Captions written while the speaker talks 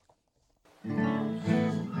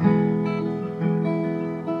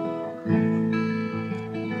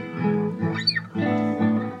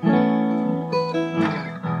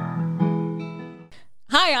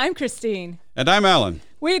I'm Christine. And I'm Alan.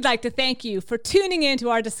 We'd like to thank you for tuning in to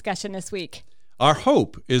our discussion this week. Our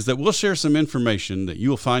hope is that we'll share some information that you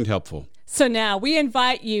will find helpful. So now we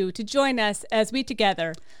invite you to join us as we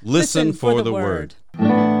together listen for the word.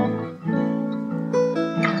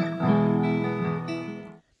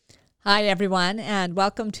 Hi, everyone, and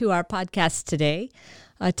welcome to our podcast today.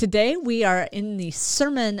 Today we are in the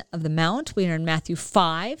Sermon of the Mount. We are in Matthew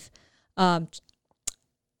 5,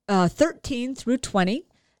 13 through 20.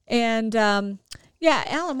 And Alan,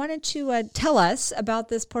 why don't you tell us about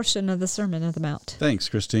this portion of the Sermon of the Mount? Thanks,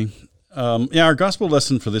 Christine. Our gospel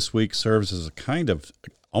lesson for this week serves as a kind of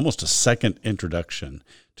almost a second introduction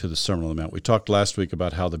to the Sermon on the Mount. We talked last week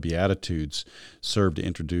about how the Beatitudes serve to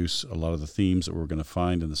introduce a lot of the themes that we're going to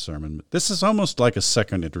find in the sermon. But this is almost like a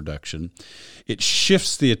second introduction. It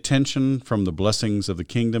shifts the attention from the blessings of the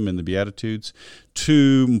kingdom in the Beatitudes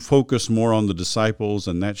to focus more on the disciples,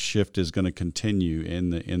 and that shift is going to continue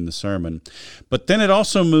in the sermon. But then it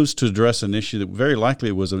also moves to address an issue that very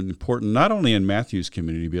likely was important not only in Matthew's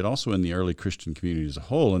community, but also in the early Christian community as a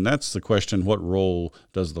whole, and that's the question, what role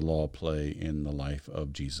does the law play in the life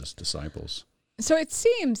of Jesus' disciples? So it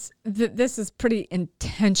seems that this is pretty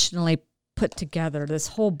intentionally put together, this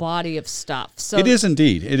whole body of stuff. So it is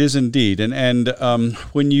indeed. And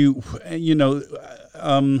when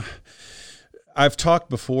I've talked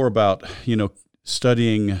before about,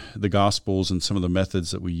 studying the Gospels and some of the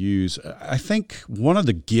methods that we use. I think one of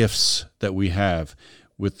the gifts that we have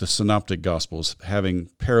with the Synoptic Gospels, having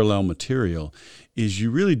parallel material, is you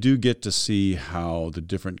really do get to see how the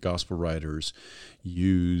different gospel writers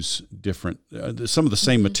use different some of the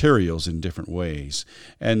same materials in different ways.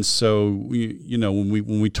 And so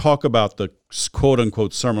when we talk about the quote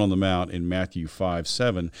unquote Sermon on the Mount in Matthew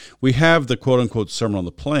 5:7, we have the quote unquote Sermon on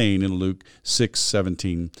the Plain in Luke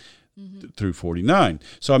 6:17 through 49.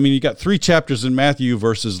 So you got 3 chapters in Matthew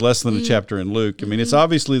versus less than a chapter in Luke. It's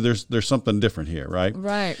obviously there's something different here, right?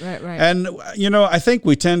 Right. And I think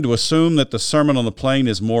we tend to assume that the Sermon on the Plain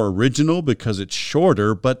is more original because it's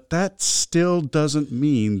shorter, but that still doesn't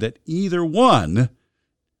mean that either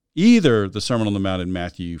the Sermon on the Mount in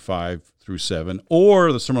Matthew 5 through 7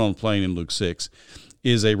 or the Sermon on the Plain in Luke 6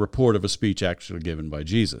 is a report of a speech actually given by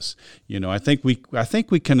Jesus. I think we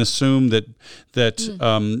can assume that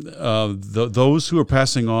those who are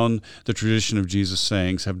passing on the tradition of Jesus'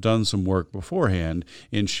 sayings have done some work beforehand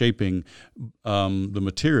in shaping the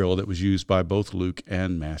material that was used by both Luke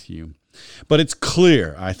and Matthew. But it's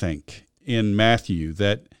clear, I think, in Matthew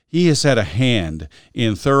that he has had a hand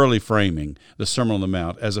in thoroughly framing the Sermon on the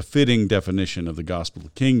Mount as a fitting definition of the gospel of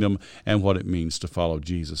the kingdom and what it means to follow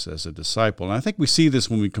Jesus as a disciple. And I think we see this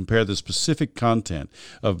when we compare the specific content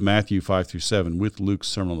of Matthew 5 through 7 with Luke's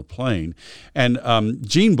Sermon on the Plain. And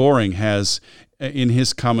Gene Boring has, in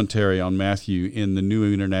his commentary on Matthew in the New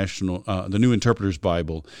Interpreter's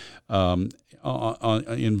Bible,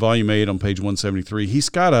 in Volume 8 on page 173, he's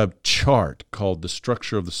got a chart called The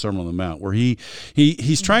Structure of the Sermon on the Mount, where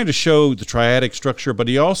he's trying to show the triadic structure, but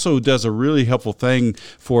he also does a really helpful thing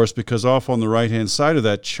for us because off on the right-hand side of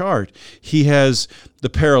that chart, he has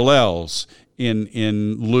the parallels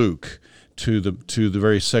in Luke to the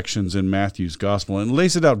various sections in Matthew's gospel, and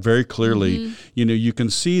lays it out very clearly. You can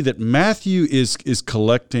see that Matthew is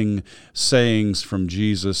collecting sayings from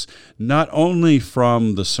Jesus, not only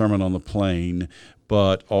from the Sermon on the Plain,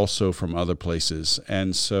 but also from other places.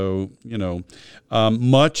 And so,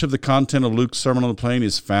 much of the content of Luke's Sermon on the Plain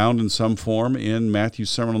is found in some form in Matthew's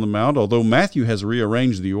Sermon on the Mount, although Matthew has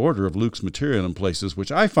rearranged the order of Luke's material in places,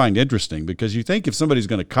 which I find interesting, because you think if somebody's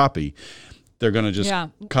going to copy, they're going to just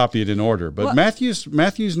copy it in order. But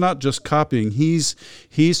Matthew's not just copying, he's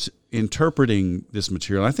interpreting this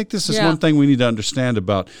material. I think this is one thing we need to understand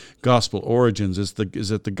about gospel origins is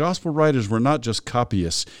that the gospel writers were not just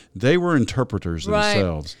copyists, they were interpreters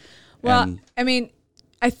themselves. Well,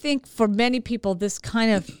 I think for many people this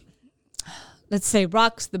kind of, let's say,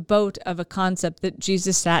 rocks the boat of a concept that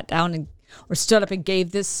Jesus sat down or stood up and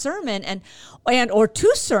gave this sermon or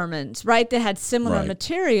 2 sermons, right, that had similar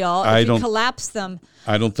material. If you collapse them,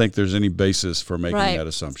 I don't think there's any basis for making that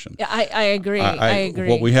assumption. I agree. I agree.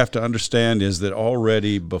 What we have to understand is that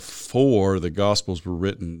already before the Gospels were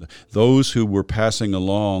written, those who were passing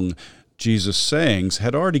along Jesus' sayings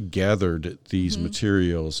had already gathered these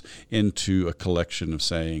materials into a collection of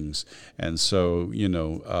sayings. And so,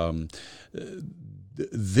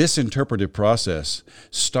 this interpretive process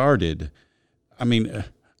started,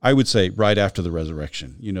 I would say right after the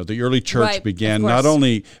resurrection. The early church began not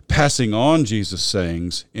only passing on Jesus'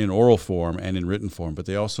 sayings in oral form and in written form, but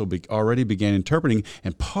they also already began interpreting.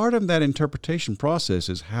 And part of that interpretation process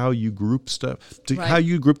is how you group stuff, how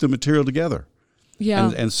you group the material together.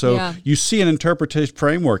 Yeah. And so Yeah. you see an interpretive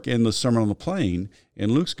framework in the Sermon on the Plain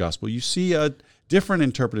in Luke's Gospel. You see a different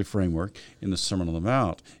interpretive framework in the Sermon on the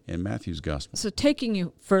Mount in Matthew's Gospel. So taking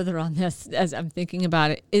you further on this, as I'm thinking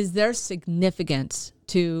about it, is there significance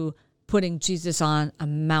to putting Jesus on a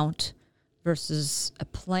mount versus a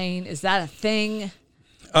plain? Is that a thing?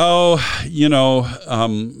 Oh,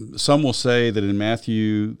 some will say that in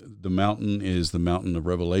Matthew, the mountain is the mountain of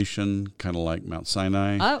Revelation, kind of like Mount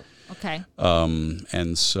Sinai. Oh, okay.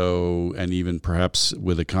 And even perhaps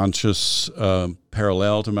with a conscious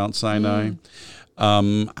parallel to Mount Sinai.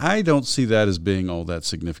 I don't see that as being all that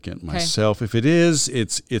significant myself. If it is,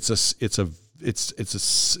 it's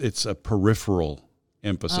a peripheral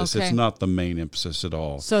emphasis. Okay. It's not the main emphasis at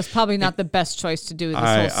all. So it's probably not the best choice to do this whole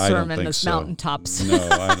I don't sermon, think this so. mountaintops. No,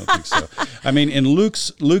 I don't think so. I mean, in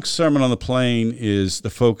Luke's Sermon on the Plain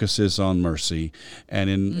the focus is on mercy, and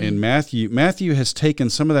in Matthew has taken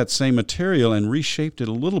some of that same material and reshaped it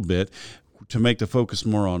a little bit to make the focus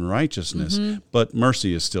more on righteousness, but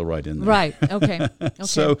mercy is still right in there. Right. Okay.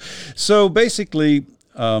 So basically,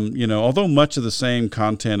 although much of the same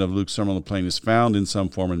content of Luke's Sermon on the Plain is found in some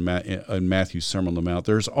form in Matthew's Sermon on the Mount,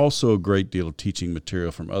 there's also a great deal of teaching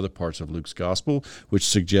material from other parts of Luke's Gospel, which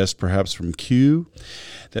suggests perhaps from Q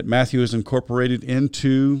that Matthew has incorporated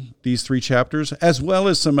into these 3 chapters, as well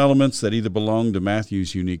as some elements that either belong to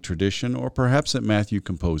Matthew's unique tradition or perhaps that Matthew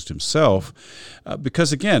composed himself.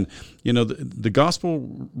 Because again, the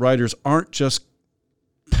Gospel writers aren't just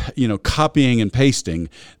copying and pasting,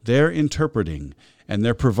 they're interpreting. And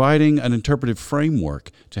they're providing an interpretive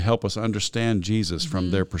framework to help us understand Jesus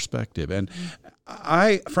from their perspective. And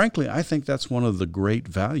I think that's one of the great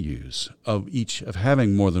values of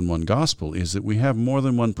having more than one gospel is that we have more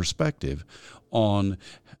than one perspective on,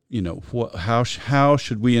 how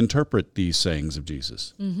should we interpret these sayings of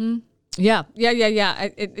Jesus. Mm-hmm. Yeah.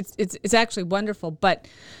 It's actually wonderful, but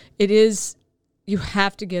it is, you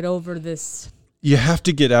have to get over this. You have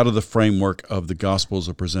to get out of the framework of the Gospels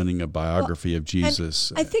of presenting a biography of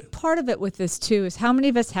Jesus. I think part of it with this, too, is how many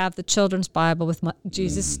of us have the children's Bible with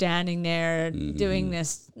Jesus standing there doing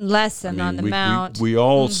this lesson on the Mount? We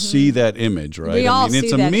all see that image, right?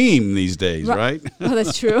 It's a meme these days, right? Oh,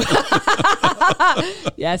 that's true.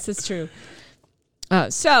 Yes, it's true.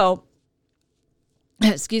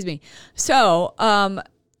 Excuse me. So,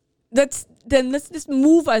 let's just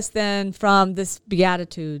move us then from this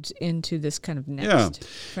Beatitudes into this kind of next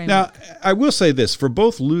framework. Now, I will say this. For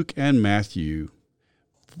both Luke and Matthew,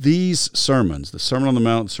 these sermons, the Sermon on the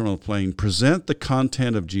Mount and the Sermon on the Plain, present the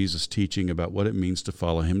content of Jesus' teaching about what it means to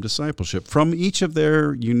follow him discipleship from each of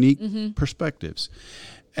their unique perspectives.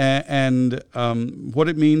 And what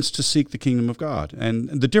it means to seek the kingdom of God. And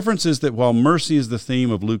the difference is that while mercy is the theme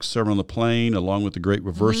of Luke's Sermon on the Plain, along with the great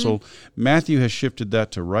reversal, Matthew has shifted that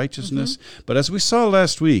to righteousness. But as we saw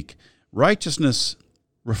last week, righteousness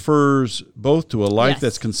refers both to a life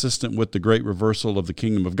that's consistent with the great reversal of the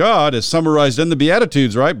kingdom of God, as summarized in the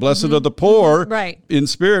Beatitudes, right? Blessed are the poor in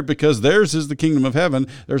spirit, because theirs is the kingdom of heaven.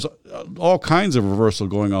 There's all kinds of reversal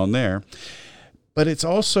going on there. But it's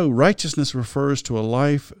also, righteousness refers to a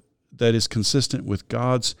life that is consistent with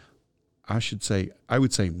God's, I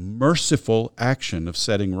would say, merciful action of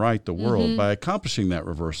setting right the world by accomplishing that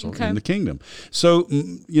reversal in the kingdom. So,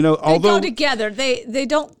 although they go together, they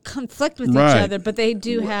don't conflict with each other, but they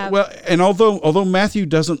do have. Well, and although Matthew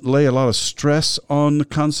doesn't lay a lot of stress on the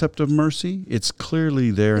concept of mercy, it's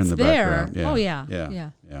clearly there in the background. Yeah. Oh yeah.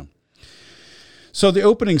 So the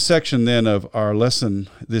opening section then of our lesson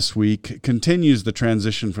this week continues the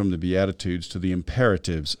transition from the Beatitudes to the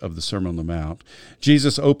imperatives of the Sermon on the Mount.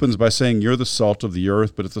 Jesus opens by saying, "You're the salt of the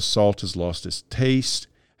earth, but if the salt has lost its taste,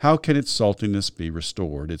 how can its saltiness be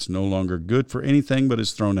restored? It's no longer good for anything, but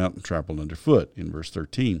is thrown out and trampled underfoot," in verse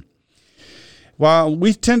 13. While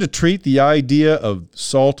we tend to treat the idea of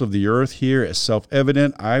salt of the earth here as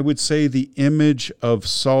self-evident, I would say the image of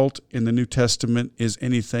salt in the New Testament is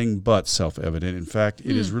anything but self-evident. In fact,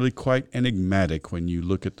 it is really quite enigmatic when you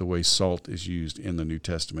look at the way salt is used in the New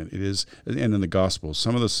Testament. It is, and in the Gospels,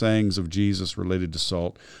 some of the sayings of Jesus related to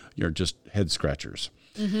salt are just head scratchers.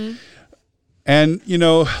 And,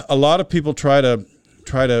 a lot of people try to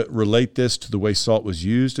relate this to the way salt was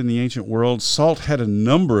used in the ancient world. Salt had a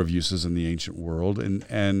number of uses in the ancient world,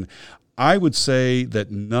 and I would say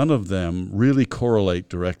that none of them really correlate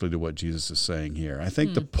directly to what Jesus is saying here. I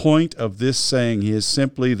think the point of this saying is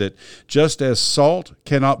simply that just as salt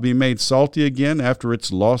cannot be made salty again after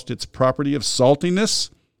it's lost its property of saltiness,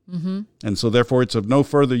 and so therefore it's of no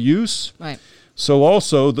further use, So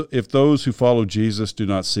also, if those who follow Jesus do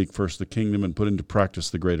not seek first the kingdom and put into practice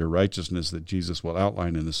the greater righteousness that Jesus will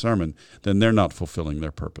outline in the sermon, then they're not fulfilling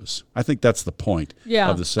their purpose. I think that's the point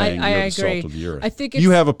of the saying, you're the salt of the earth. I think you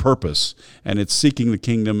have a purpose, and it's seeking the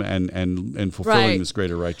kingdom and fulfilling this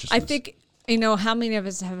greater righteousness. I think, how many of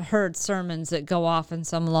us have heard sermons that go off in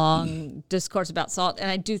some long discourse about salt, and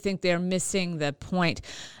I do think they're missing the point.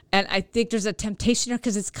 And I think there's a temptation there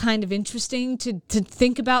because it's kind of interesting to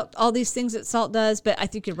think about all these things that salt does, but I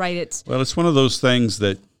think you're right. It's one of those things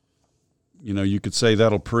that, you could say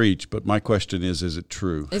that'll preach, but my question is it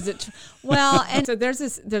true? Is it true? Well, and so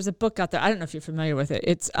there's a book out there. I don't know if you're familiar with it.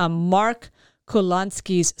 It's Mark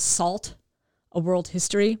Kulansky's Salt, A World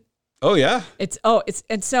History. Oh, yeah.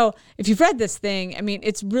 And so if you've read this thing,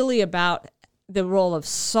 it's really about the role of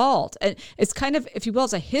salt. And it's kind of, if you will,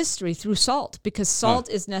 it's a history through salt, because salt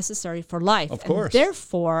is necessary for life. Of course. And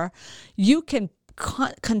therefore, you can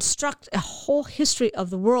construct a whole history of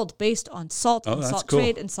the world based on salt and salt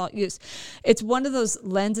trade and salt use. It's one of those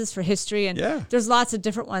lenses for history, and there's lots of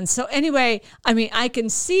different ones. So anyway, I can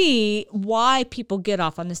see why people get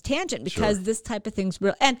off on this tangent, because this type of thing's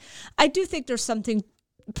real. And I do think there's something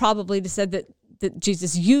probably to say that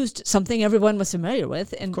Jesus used something everyone was familiar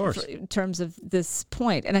with in terms of this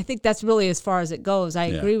point. And I think that's really as far as it goes. I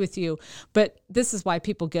agree with you. But this is why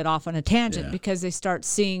people get off on a tangent, because they start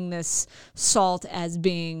seeing this salt as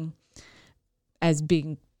being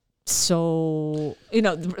so,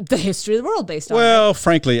 the history of the world based on it. Well,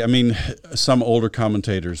 frankly, some older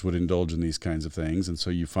commentators would indulge in these kinds of things, and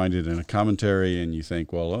so you find it in a commentary, and you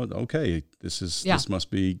think, well, okay, this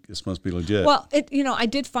must be legit. Well, I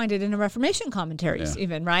did find it in the Reformation commentaries,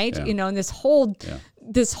 even, right? Yeah. And this whole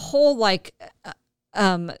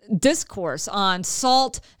discourse on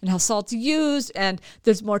salt and how salt's used, and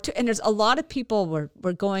there's more to, and there's a lot of people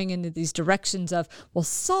were going into these directions of, well,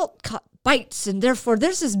 salt bites, and therefore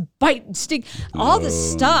there's this bite and sting, all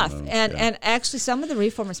this stuff, and actually some of the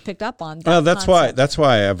reformers picked up on that. Well, that's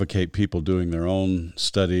why I advocate people doing their own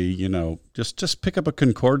study. Just pick up a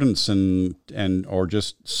concordance and or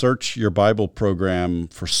just search your Bible program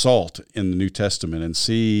for salt in the New Testament and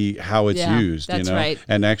see how it's used. That's right.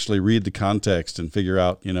 And actually read the context and figure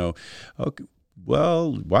out, okay,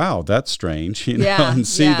 well, wow, that's strange, and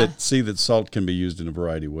see that salt can be used in a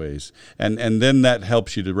variety of ways. And then that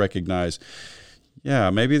helps you to recognize,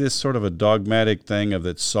 maybe this sort of a dogmatic thing of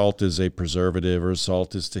that salt is a preservative, or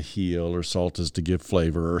salt is to heal, or salt is to give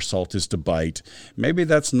flavor, or salt is to bite. Maybe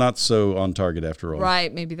that's not so on target after all.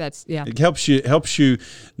 Right, maybe that's, It helps you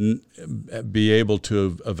be able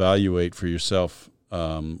to evaluate for yourself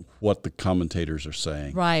what the commentators are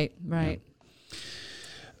saying. Right. Yeah.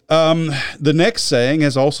 The next saying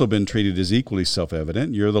has also been treated as equally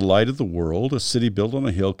self-evident. You're the light of the world. A city built on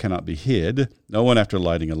a hill cannot be hid. No one, after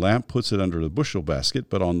lighting a lamp, puts it under the bushel basket,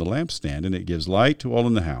 but on the lampstand, and it gives light to all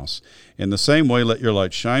in the house. In the same way, let your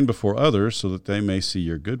light shine before others, so that they may see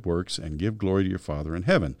your good works and give glory to your Father in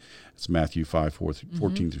heaven. It's Matthew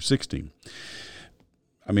 5:14 through 16.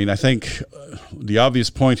 I think the obvious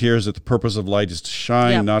point here is that the purpose of light is to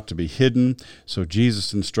shine, not to be hidden. So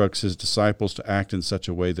Jesus instructs his disciples to act in such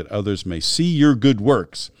a way that others may see your good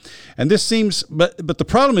works. And this seems, but the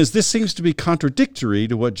problem is, this seems to be contradictory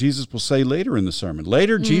to what Jesus will say later in the sermon.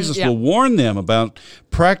 Later, Jesus will warn them about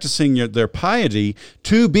practicing their piety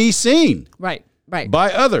to be seen. Right.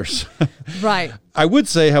 By others. Right. I would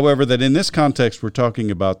say, however, that in this context, we're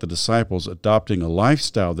talking about the disciples adopting a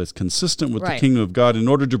lifestyle that's consistent with the kingdom of God in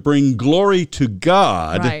order to bring glory to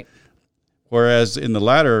God. Right. Whereas in the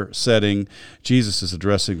latter setting, Jesus is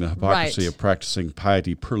addressing the hypocrisy of practicing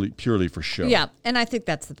piety purely for show. Yeah, and I think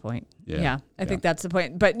that's the point. Yeah, I think that's the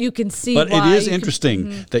point. But you can see But why it is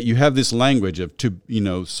interesting that you have this language of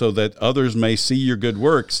so that others may see your good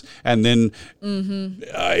works. And then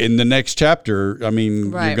in the next chapter,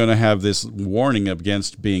 you're going to have this warning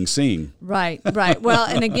against being seen. Right. Well,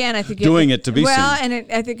 and again, I think doing it to be seen. Well,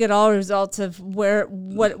 and I think it all results of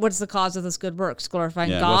what's the cause of those good works? Glorifying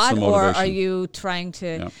God, or are you trying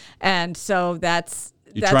to? And so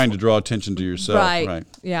you're trying to draw attention to yourself. Right.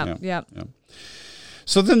 Yeah.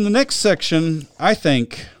 So then the next section, I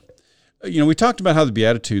think, we talked about how the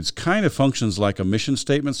Beatitudes kind of functions like a mission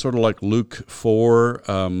statement, sort of like Luke 4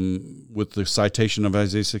 with the citation of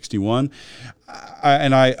Isaiah 61.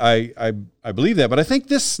 I believe that, but I think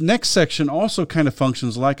this next section also kind of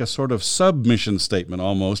functions like a sort of submission statement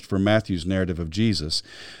almost for Matthew's narrative of Jesus.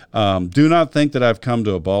 Do not think that I've come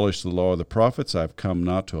to abolish the law of the prophets. I've come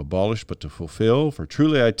not to abolish, but to fulfill. For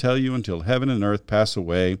truly I tell you, until heaven and earth pass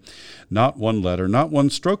away, not one letter, not one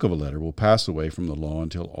stroke of a letter will pass away from the law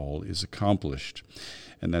until all is accomplished.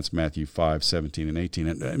 and that's Matthew 5:17 and 18.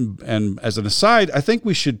 And as an aside, I think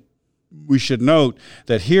we should note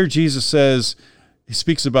that here Jesus says, he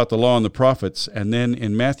speaks about the law and the prophets, and then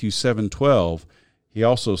in Matthew 7:12, he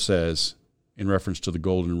also says, in reference to the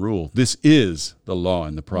golden rule, this is the law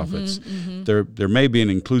and the prophets. There may be an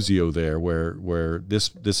inclusio there where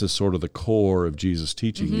this is sort of the core of Jesus'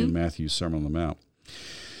 teaching in Matthew's Sermon on the Mount.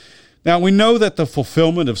 Now, we know that the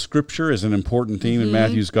fulfillment of Scripture is an important theme in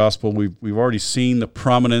Matthew's Gospel. We've already seen the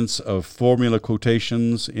prominence of formula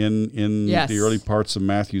quotations in Yes. the early parts of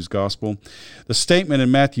Matthew's Gospel. The statement in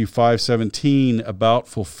Matthew 5:17 about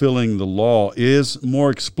fulfilling the law is more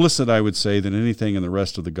explicit, I would say, than anything in the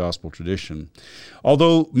rest of the Gospel tradition.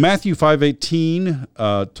 Although Matthew 5:18,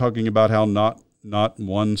 talking about how not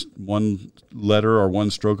one letter or one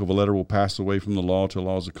stroke of a letter will pass away from the law till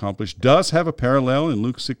all is accomplished, does have a parallel in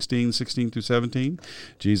Luke 16 through 17.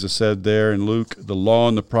 Jesus said there in Luke, the law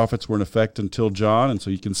and the prophets were in effect until John, and so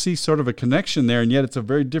you can see sort of a connection there, and yet it's a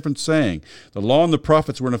very different saying. The law and the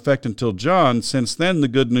prophets were in effect until John. Since then, the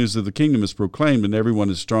good news of the kingdom is proclaimed, and everyone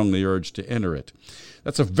is strongly urged to enter it.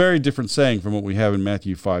 That's a very different saying from what we have in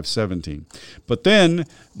Matthew 5:17. But then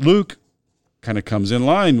Luke kind of comes in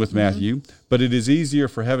line with Matthew, but it is easier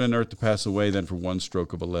for heaven and earth to pass away than for one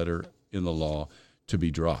stroke of a letter in the law to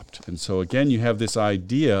be dropped. And so again, you have this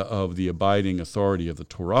idea of the abiding authority of the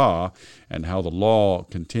Torah and how the law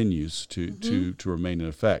continues to remain in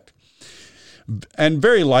effect. And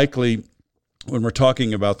very likely, when we're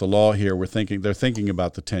talking about the law here, they're thinking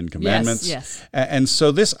about the Ten Commandments. Yes. And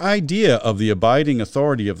so this idea of the abiding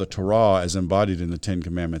authority of the Torah as embodied in the Ten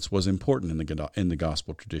Commandments was important in the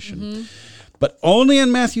gospel tradition. But only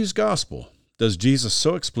in Matthew's gospel does Jesus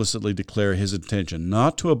so explicitly declare his intention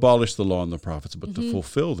not to abolish the law and the prophets, but to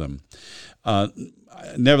fulfill them.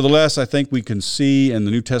 Nevertheless, I think we can see in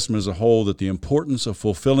the New Testament as a whole that the importance of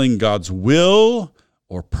fulfilling God's will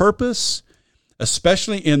or purpose,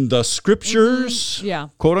 especially in the Scriptures,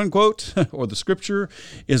 quote unquote, or the Scripture,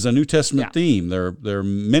 is a New Testament theme. There are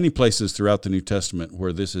many places throughout the New Testament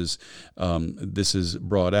where this is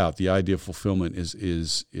brought out. The idea of fulfillment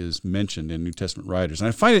is mentioned in New Testament writers, and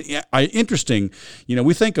I find it interesting. You know,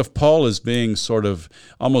 we think of Paul as being sort of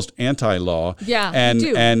almost anti-law,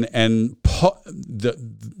 and Paul,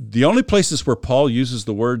 the only places where Paul uses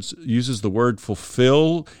the word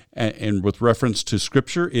fulfill and with reference to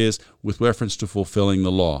Scripture is with reference to fulfilling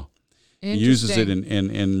the law. He uses it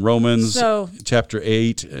in Romans chapter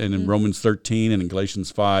 8 and in Romans 13 and in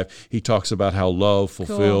Galatians 5. He talks about how love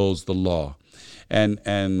fulfills the law. And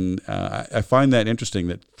I find that interesting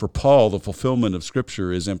that for Paul, the fulfillment of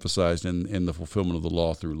Scripture is emphasized in the fulfillment of the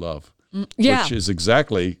law through love, which is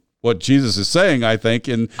exactly what Jesus is saying, I think,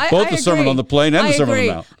 in both the Sermon on the Plain and the Sermon on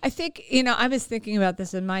the Mount. I think, I was thinking about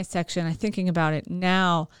this in my section. I'm thinking about it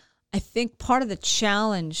now. I think part of the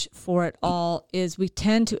challenge for it all is we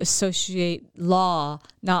tend to associate law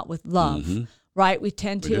not with love, right? We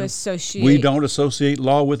tend to associate. We don't associate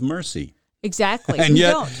law with mercy. Exactly. And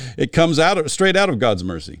yet it comes straight out of God's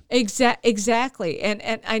mercy. Exactly.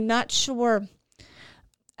 And I'm not sure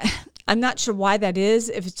why that is,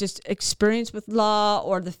 if it's just experience with law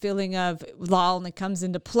or the feeling of law only comes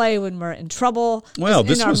into play when we're in trouble. Well,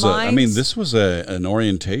 this was an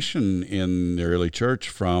orientation in the early church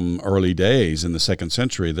from early days in the 2nd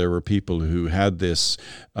century. There were people who had this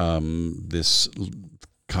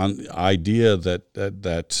idea that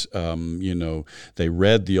they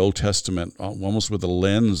read the Old Testament almost with a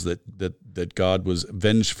lens that God was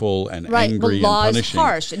vengeful and angry and punishing. Law is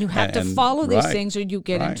harsh, and you have to follow these things or you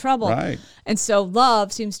get in trouble. Right. And so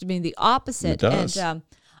love seems to be the opposite. It does. And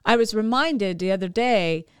I was reminded the other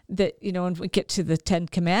day that, when we get to the Ten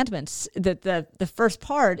Commandments, that the first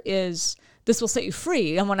part is, this will set you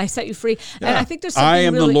free. And when I set you free, and I think there's something I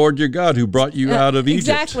am the Lord your God who brought you out of Egypt.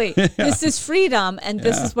 Exactly. This is freedom, and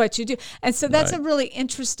this is what you do. And so that's a really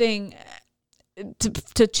interesting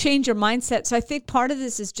to change your mindset. So I think part of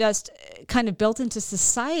this is just kind of built into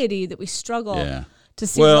society that we struggle to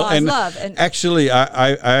see law as love. And actually,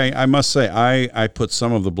 I must say, I put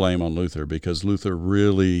some of the blame on Luther, because Luther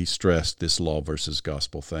really stressed this law versus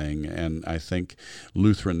gospel thing, and I think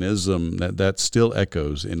Lutheranism that still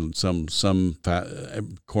echoes in some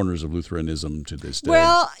corners of Lutheranism to this day.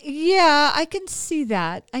 Well, yeah, I can see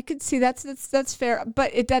that. That's fair,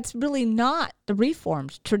 but that's really not the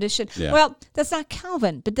Reformed tradition. Yeah. Well, that's not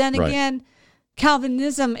Calvin, but then again,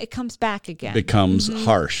 Calvinism, it comes back again. Becomes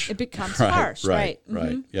harsh. It becomes harsh, right?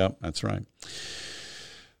 Right. Yep, that's right.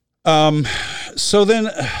 So then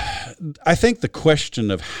I think the question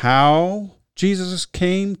of how Jesus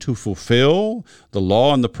came to fulfill the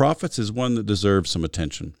law and the prophets is one that deserves some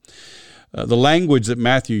attention. The language that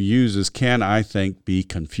Matthew uses can, I think, be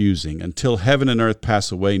confusing. Until heaven and earth pass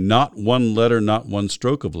away, not one letter, not one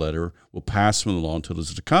stroke of letter will pass from the law until it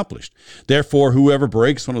is accomplished. Therefore, whoever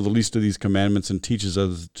breaks one of the least of these commandments and teaches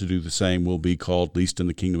others to do the same will be called least in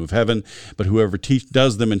the kingdom of heaven. But whoever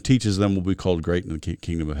does them and teaches them will be called great in the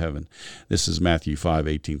kingdom of heaven. This is Matthew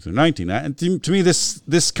 5:18 through 19. And to me,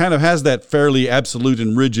 this kind of has that fairly absolute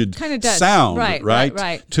and rigid sound,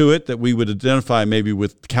 right, to it that we would identify maybe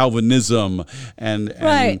with Calvinism and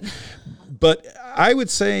but I would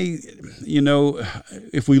say,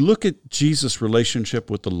 if we look at Jesus' relationship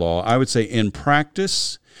with the law, I would say in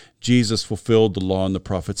practice, Jesus fulfilled the law and the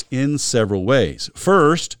prophets in several ways.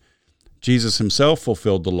 First, Jesus himself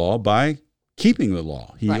fulfilled the law by keeping the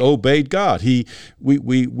law. He obeyed God.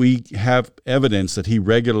 We have evidence that he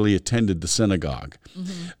regularly attended the synagogue.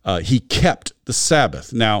 Mm-hmm. He kept the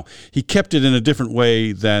Sabbath. Now, he kept it in a different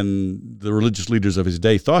way than the religious leaders of his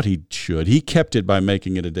day thought he should. He kept it by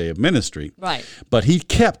making it a day of ministry. Right. But he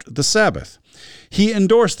kept the Sabbath. He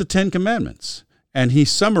endorsed the Ten Commandments. And he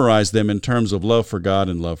summarized them in terms of love for God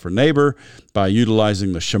and love for neighbor by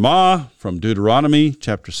utilizing the Shema from Deuteronomy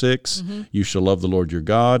chapter 6, you shall love the Lord your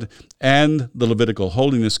God, and the Levitical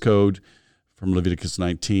Holiness Code from Leviticus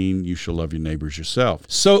 19, you shall love your neighbors yourself.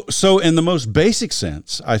 So in the most basic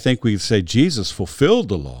sense, I think we say Jesus fulfilled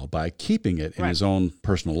the law by keeping it in his own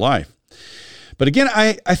personal life. But again,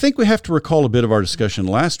 I think we have to recall a bit of our discussion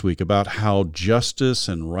last week about how justice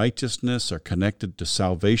and righteousness are connected to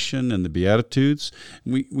salvation and the Beatitudes.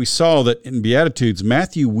 We saw that in Beatitudes,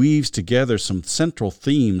 Matthew weaves together some central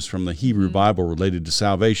themes from the Hebrew Bible related to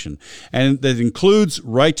salvation. And that includes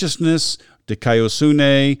righteousness,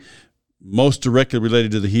 dikaiosune, most directly related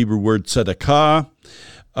to the Hebrew word tzedakah.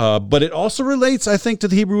 But it also relates, I think, to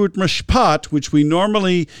the Hebrew word mishpat, which we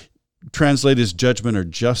normally translate as judgment or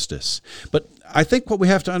justice. But I think what we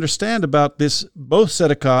have to understand about this, both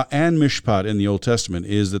tzedakah and mishpat in the Old Testament,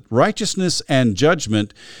 is that righteousness and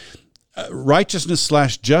judgment,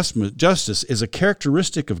 righteousness/justice is a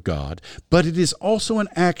characteristic of God, but it is also an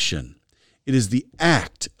action. It is the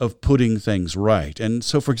act of putting things right. And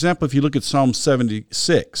so, for example, if you look at Psalm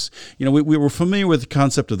 76, we were familiar with the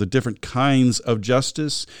concept of the different kinds of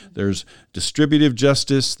justice. There's distributive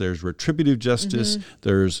justice, there's retributive justice,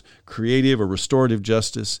 there's creative or restorative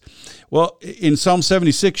justice. Well, in Psalm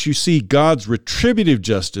 76, you see God's retributive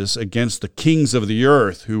justice against the kings of the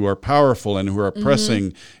earth who are powerful and who are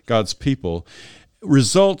oppressing God's people,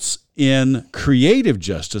 results in creative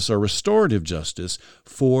justice or restorative justice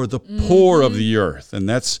for the poor of the earth. And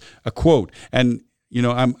that's a quote. And,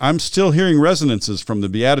 I'm still hearing resonances from the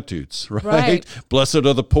Beatitudes, right? Blessed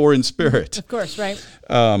are the poor in spirit. Of course, right.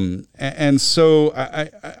 And so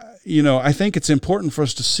I think it's important for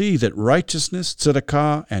us to see that righteousness,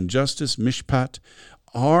 tzedakah, and justice, mishpat,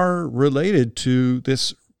 are related to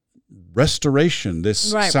this restoration, this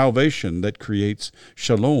salvation that creates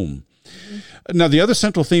shalom. Now, the other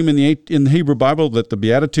central theme in the Hebrew Bible that the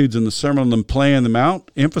Beatitudes and the Sermon on the Plain on the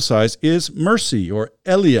Mount emphasize is mercy, or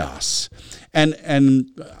elias. And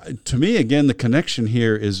to me, again, the connection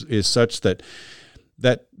here is such that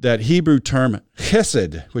Hebrew term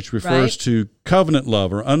chesed, which refers to covenant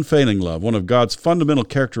love or unfailing love, one of God's fundamental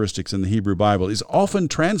characteristics in the Hebrew Bible, is often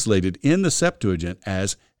translated in the Septuagint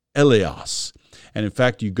as elias. And in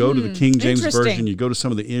fact, you go to the King James Version, you go to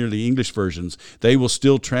some of the early English versions, they will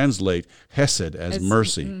still translate hesed as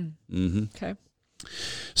mercy. Okay.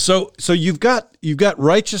 So you've got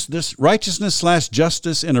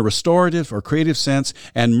righteousness/justice in a restorative or creative sense,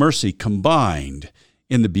 and mercy combined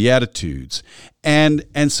in the Beatitudes. And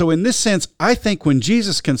so in this sense, I think when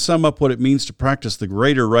Jesus can sum up what it means to practice the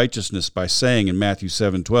greater righteousness by saying in Matthew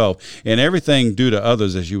 7:12, "In everything do to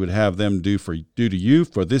others as you would have them do to you,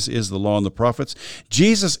 for this is the law and the prophets,"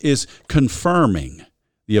 Jesus is confirming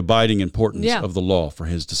the abiding importance of the law for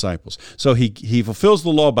his disciples. So he fulfills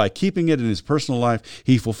the law by keeping it in his personal life.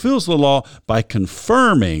 He fulfills the law by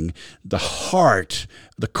confirming the heart,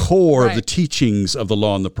 the core of the teachings of the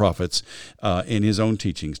law and the prophets in his own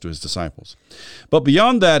teachings to his disciples. But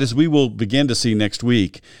beyond that, as we will begin to see next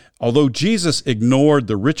week, although Jesus ignored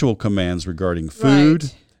the ritual commands regarding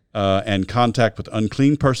food, and contact with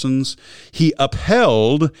unclean persons, he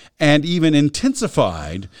upheld and even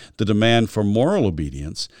intensified the demand for moral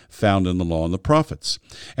obedience found in the law and the prophets.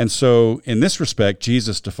 And so, in this respect,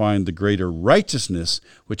 Jesus defined the greater righteousness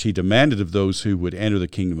which he demanded of those who would enter the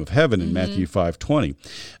kingdom of heaven in Matthew 5:20.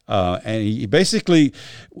 And he basically,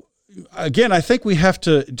 again, I think we have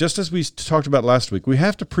to, just as we talked about last week, we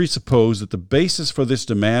have to presuppose that the basis for this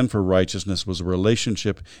demand for righteousness was a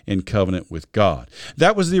relationship in covenant with God.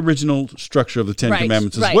 That was the original structure of the Ten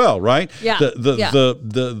Commandments as well, right? Yeah. The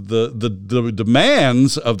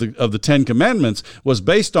demands of the Ten Commandments was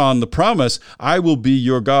based on the promise, I will be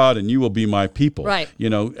your God and you will be my people. Right.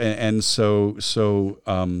 And so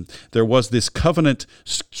there was this covenant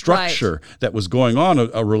structure that was going on,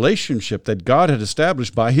 a relationship that God had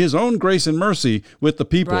established by his own grace and mercy with the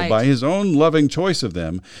people, by his own loving choice of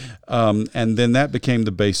them. And then that became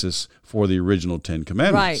the basis for the original Ten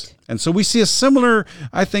Commandments. Right. And so we see a similar,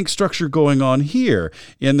 I think, structure going on here,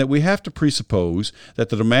 in that we have to presuppose that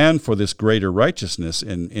the demand for this greater righteousness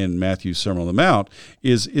in Matthew's Sermon on the Mount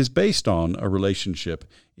is based on a relationship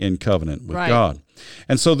in covenant with God.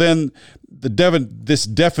 And so then this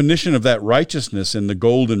definition of that righteousness in the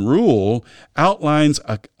Golden Rule outlines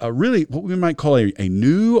a really what we might call a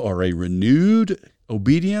new or a renewed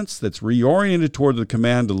obedience that's reoriented toward the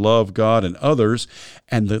command to love God and others,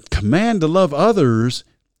 and the command to love others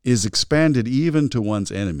is expanded even to one's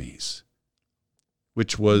enemies,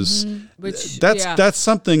 which was that's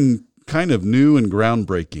something kind of new and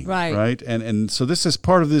groundbreaking, right? And so this is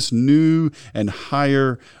part of this new and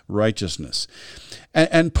higher righteousness.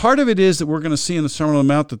 And part of it is that we're going to see in the Sermon on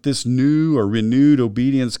the Mount that this new or renewed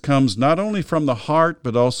obedience comes not only from the heart,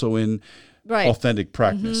 but also in authentic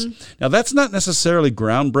practice. Now, that's not necessarily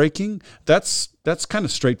groundbreaking. That's kind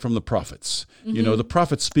of straight from the prophets. The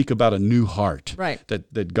prophets speak about a new heart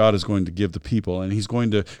that God is going to give the people, and he's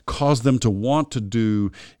going to cause them to want to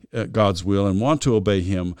do God's will and want to obey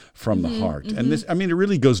him from the heart. And this, it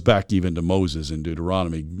really goes back even to Moses in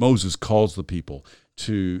Deuteronomy. Moses calls the people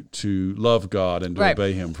to love God and to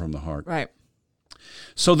obey him from the heart. Right.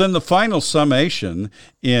 So then the final summation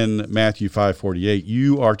in Matthew 5:48,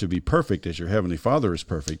 you are to be perfect as your heavenly Father is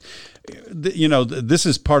perfect. This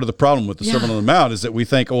is part of the problem with the Sermon on the Mount, is that we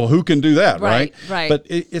think, well, who can do that, right? But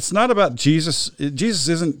it's not about Jesus. Jesus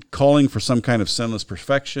isn't calling for some kind of sinless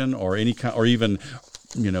perfection or any kind, or even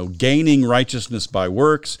gaining righteousness by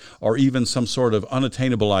works, or even some sort of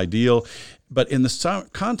unattainable ideal. But in the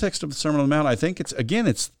context of the Sermon on the Mount, I think it's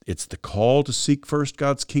the call to seek first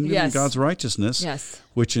God's kingdom and God's righteousness,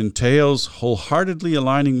 which entails wholeheartedly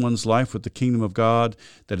aligning one's life with the kingdom of God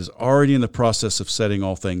that is already in the process of setting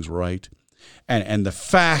all things right. And the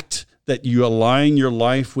fact that you align your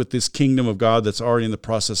life with this kingdom of God that's already in the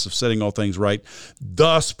process of setting all things right,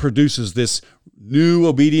 thus produces this new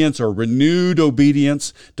obedience or renewed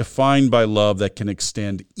obedience defined by love that can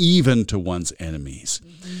extend even to one's enemies.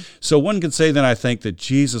 So one could say then, I think, that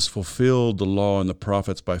Jesus fulfilled the law and the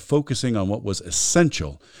prophets by focusing on what was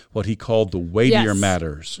essential, what he called the weightier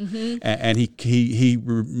matters. And he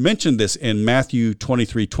mentioned this in Matthew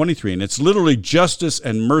 23:23, and it's literally justice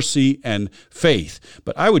and mercy and faith.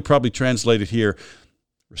 But I would probably translate it here,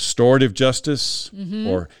 restorative justice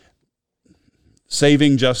or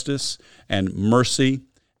saving justice and mercy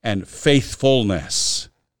and faithfulness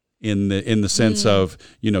in the sense of,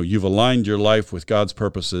 you've aligned your life with God's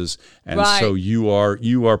purposes, and so you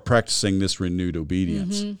are practicing this renewed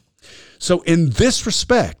obedience. So in this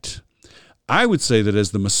respect, I would say that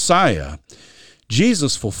as the Messiah,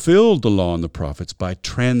 Jesus fulfilled the law and the prophets by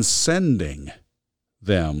transcending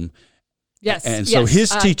them. Yes. And so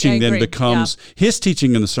his teaching then becomes, his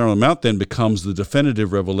teaching in the Sermon on the Mount then becomes the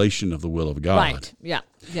definitive revelation of the will of God. Right. Yeah.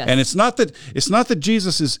 Yes. And it's not that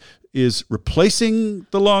Jesus is replacing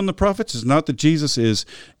the law and the prophets. It's not that Jesus is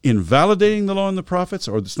invalidating the law and the prophets,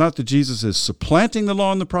 or it's not that Jesus is supplanting the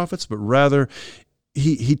law and the prophets, but rather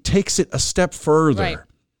he takes it a step further. Right.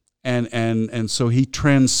 And so he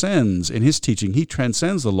transcends, in his teaching, he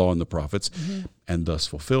transcends the law and the prophets and thus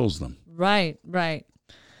fulfills them. Right.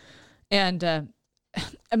 And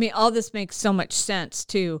all this makes so much sense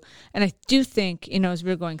too. And I do think, as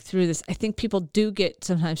we're going through this, I think people do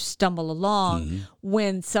sometimes stumble along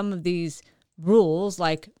when some of these rules,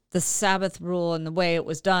 like the Sabbath rule and the way it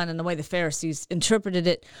was done and the way the Pharisees interpreted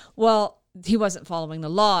it, well, he wasn't following the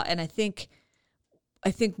law. And I think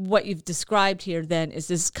what you've described here then is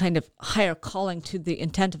this kind of higher calling to the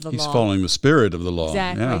intent of the law. He's following the spirit of the law.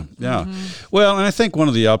 Exactly. Yeah. Well, and I think one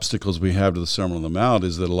of the obstacles we have to the Sermon on the Mount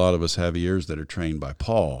is that a lot of us have ears that are trained by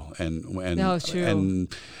Paul, and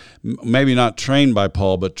maybe not trained by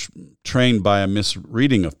Paul, but trained by a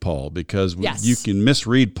misreading of Paul, because you can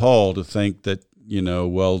misread Paul to think that,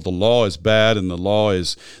 the law is bad and the law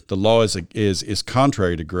is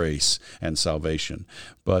contrary to grace and salvation.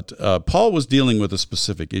 But Paul was dealing with a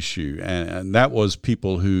specific issue, and that was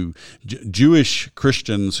people Jewish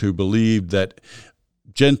Christians who believed that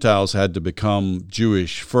Gentiles had to become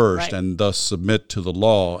Jewish first Right. and thus submit to the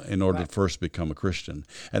law in order to first become a Christian.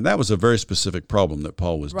 And that was a very specific problem that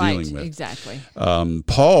Paul was Right, dealing with. exactly.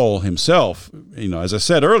 Paul himself, as I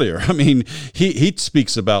said earlier, he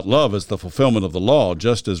speaks about love as the fulfillment of the law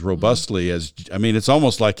just as robustly as, it's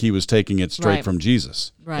almost like he was taking it straight Right. from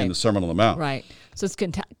Jesus Right. in the Sermon on the Mount. Right. So it's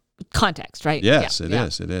context, right? Yes, it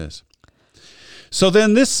is. So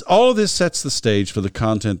then all of this sets the stage for the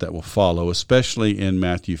content that will follow, especially in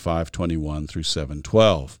Matthew 5:21 through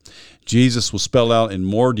 7:12. Jesus will spell out in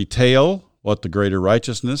more detail what the greater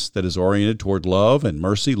righteousness that is oriented toward love and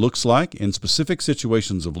mercy looks like in specific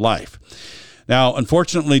situations of life. Now,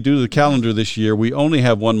 unfortunately, due to the calendar this year, we only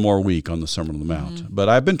have one more week on the Sermon on the Mount. But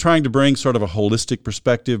I've been trying to bring sort of a holistic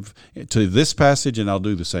perspective to this passage, and I'll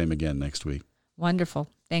do the same again next week. Wonderful.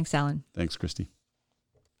 Thanks, Alan. Thanks, Christy.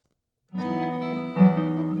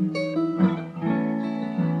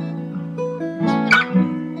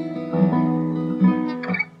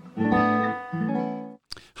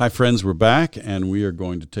 Hi, friends. We're back, and we are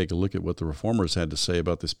going to take a look at what the Reformers had to say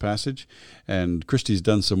about this passage. And Christy's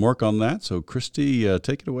done some work on that. So, Christy,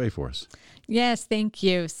 take it away for us. Yes, thank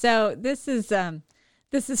you. So this is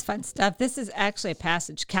fun stuff. This is actually a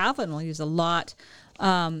passage Calvin will use a lot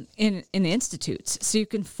in Institutes. So you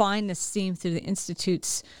can find this theme through the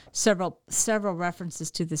Institutes, several references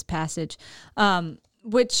to this passage,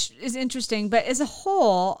 which is interesting. But as a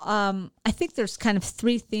whole, I think there's kind of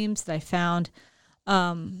three themes that I found.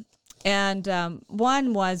 One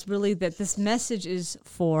was really that this message is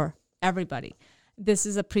for everybody. This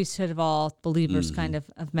is a priesthood of all believers kind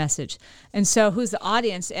of message. And so who's the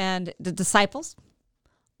audience? And the disciples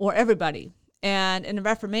or everybody? And in the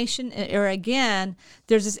Reformation era, again,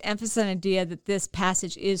 there's this emphasis on the idea that this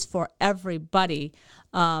passage is for everybody.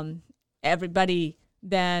 Everybody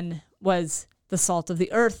then was the salt of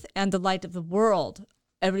the earth and the light of the world.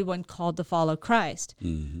 Everyone called to follow Christ.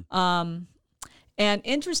 Mm-hmm. And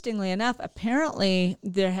interestingly enough, apparently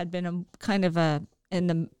there had been a kind of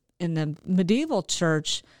in the medieval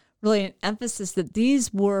church, really an emphasis that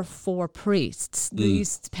these were for priests.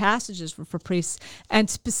 These passages were for priests, and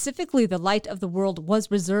specifically the light of the world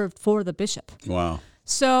was reserved for the bishop. Wow.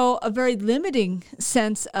 So a very limiting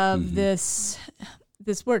sense of this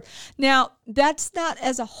word. Now, that's not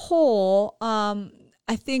as a whole.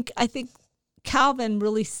 I think Calvin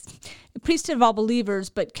really, priesthood of all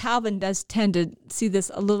believers, but Calvin does tend to see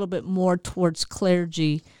this a little bit more towards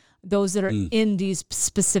clergy, those that are in these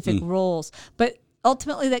specific roles. But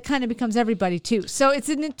ultimately, that kind of becomes everybody too. So it's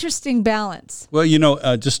an interesting balance. Well,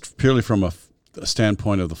 just purely from a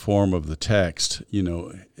standpoint of the form of the text,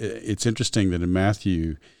 it's interesting that in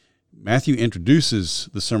Matthew introduces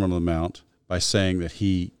the Sermon on the Mount by saying that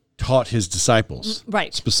he taught his disciples,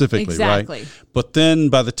 right? Specifically, exactly. Right? But then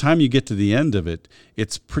by the time you get to the end of it,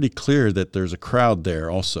 it's pretty clear that there's a crowd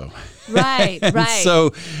there also. Right, right.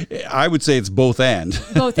 So I would say it's both and.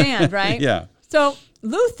 Both and, right? Yeah. So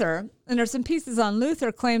Luther, and there's some pieces on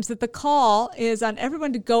Luther, claims that the call is on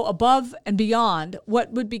everyone to go above and beyond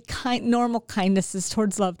what would be normal kindnesses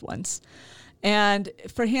towards loved ones. And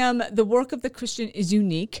for him, the work of the Christian is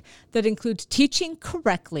unique, that includes teaching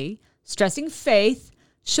correctly, stressing faith,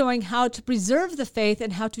 showing how to preserve the faith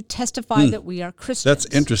and how to testify that we are Christians. That's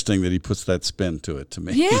interesting that he puts that spin to it to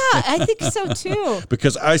me. Yeah, I think so too.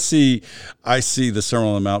 Because I see the Sermon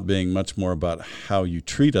on the Mount being much more about how you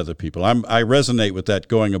treat other people. I resonate with that,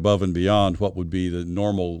 going above and beyond what would be the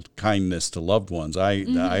normal kindness to loved ones. I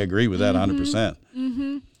agree with that 100%.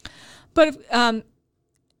 Mm-hmm. But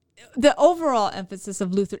the overall emphasis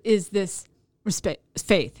of Luther is this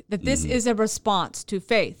faith, that this is a response to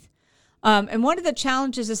faith. And one of the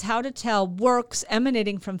challenges is how to tell works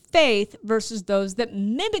emanating from faith versus those that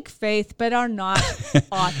mimic faith but are not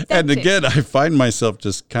authentic. And again, I find myself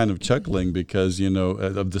just kind of chuckling because,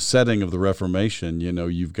 of the setting of the Reformation,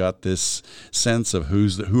 you've got this sense of who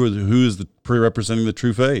is the representing the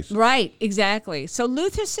true faith. Right, exactly. So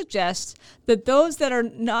Luther suggests that those that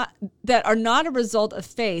are not a result of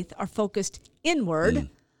faith are focused inward,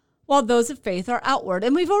 while those of faith are outward.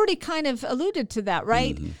 And we've already kind of alluded to that,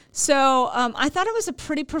 right? Mm-hmm. So I thought it was a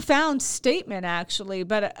pretty profound statement, actually,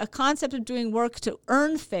 but a concept of doing work to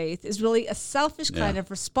earn faith is really a selfish kind of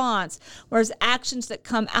response, whereas actions that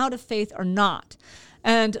come out of faith are not.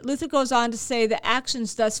 And Luther goes on to say that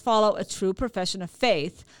actions thus follow a true profession of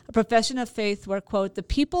faith, a profession of faith where, quote, the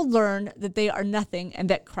people learn that they are nothing and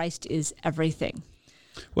that Christ is everything.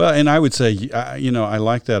 Well, and I would say, I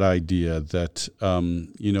like that idea that,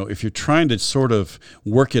 if you're trying to sort of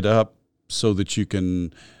work it up so that you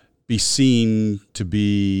can be seen to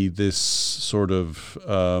be this sort of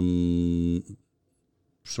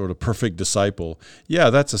sort of perfect disciple, yeah,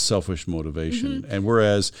 that's a selfish motivation. Mm-hmm. And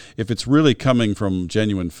whereas if it's really coming from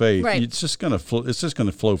genuine faith, Right. it's just going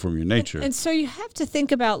to flow from your nature. And so you have to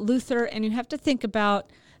think about Luther, and you have to think about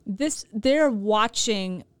this. They're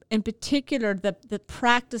watching, in particular, the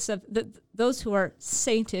practice of those who are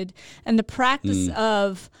sainted, and the practice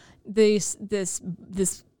of this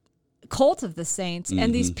cult of the saints,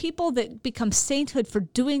 and these people that become sainthood for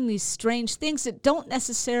doing these strange things that don't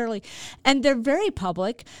necessarily, and they're very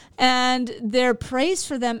public, and they're praised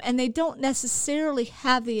for them, and they don't necessarily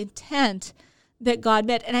have the intent that God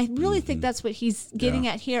meant. And I really think that's what he's getting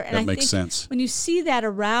at here. And that I makes think sense. when you see that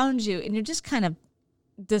around you, and you're just kind of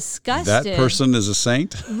disgusted, That person is a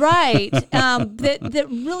saint. right? That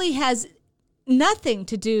really has nothing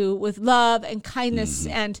to do with love and kindness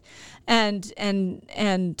and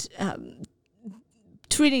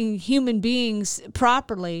treating human beings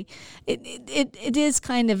properly. It is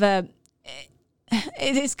kind of I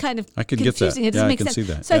could get that. confusing. It doesn't Yeah, I make can sense. see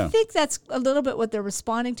that. So Yeah. I think that's a little bit what they're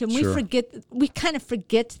responding to. And Sure. we kind of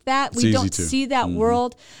forget that. It's We easy don't to. see that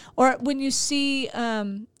world. Or when you see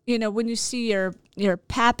when you see your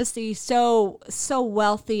papacy so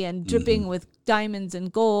wealthy and dripping with diamonds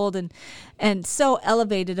and gold and so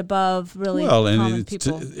elevated above really common and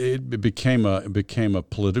people. it became a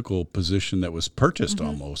political position that was purchased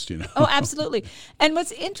almost, you know. Oh, absolutely. And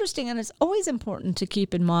what's interesting, and it's always important to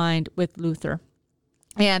keep in mind with Luther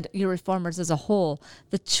and your reformers as a whole,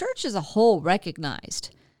 the church as a whole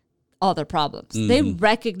recognized all their problems. They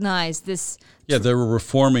recognized this. Yeah, there were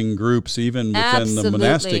reforming groups even within the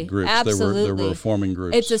monastic groups. There were reforming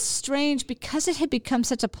groups. It's a strange, because it had become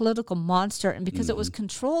such a political monster, and because it was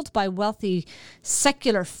controlled by wealthy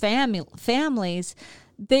secular families,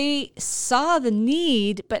 they saw the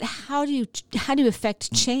need. But how do you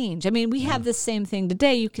affect change? I mean, we have the same thing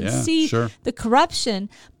today. You can see the corruption,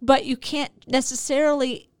 but you can't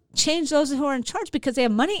necessarily change those who are in charge because they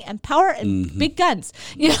have money and power and big guns.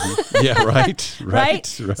 You know? Yeah, right.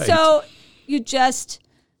 So you just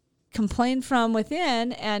complain from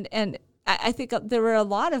within, and I think there were a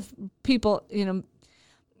lot of people,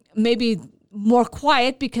 maybe more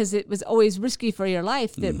quiet because it was always risky for your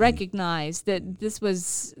life, that recognized that this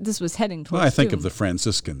was heading towards Well, I think doom. of the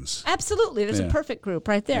Franciscans. Absolutely. There's a perfect group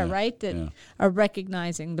right there, right? That are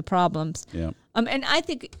recognizing the problems. Yeah. And I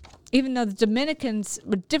think even though the Dominicans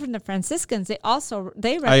were different than Franciscans, they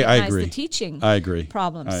recognize I agree. the teaching I agree.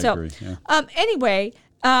 problems. I agree. Yeah. Anyway,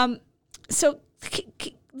 so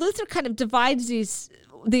Luther kind of divides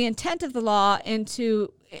the intent of the law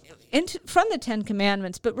into from the Ten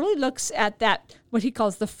Commandments, but really looks at that, what he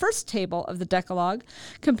calls the first table of the Decalogue,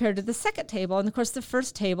 compared to the second table. And of course, the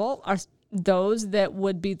first table are those that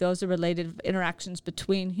would be those related interactions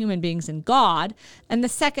between human beings and God, and the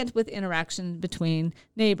second with interaction between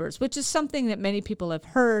neighbors, which is something that many people have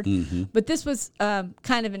heard. But this was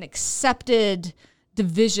kind of an accepted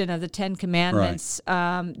division of the Ten Commandments,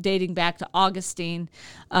 dating back to Augustine.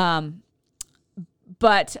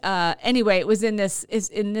 But anyway, it was in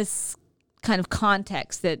this kind of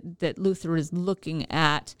context that Luther is looking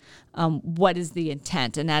at what is the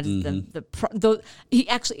intent, and that is he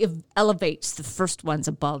actually elevates the first ones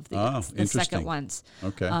above the second ones.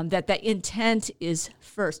 Okay. That intent is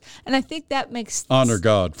first, and I think that makes Honor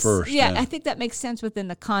God first. Yeah, I think that makes sense within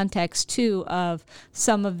the context too of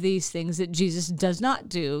some of these things that Jesus does not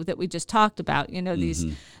do that we just talked about.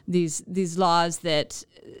 These laws that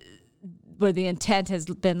where the intent has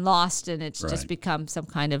been lost and it's just become some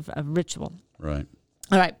kind of a ritual. Right.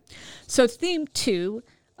 All right. So theme 2,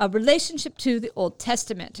 a relationship to the Old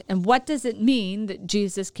Testament. And what does it mean that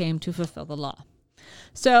Jesus came to fulfill the law?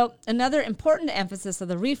 So another important emphasis of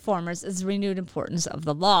the Reformers is the renewed importance of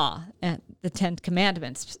the law, and the Ten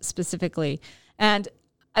Commandments specifically. And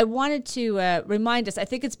I wanted to remind us, I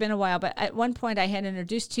think it's been a while, but at one point I had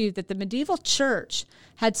introduced to you that the medieval church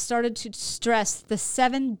had started to stress the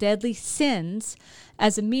 7 deadly sins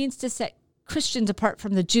as a means to set Christians apart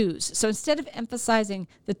from the Jews. So instead of emphasizing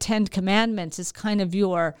the 10 Commandments as kind of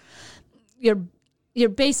your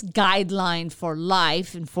base guideline for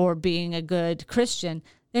life and for being a good Christian,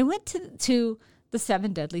 they went to the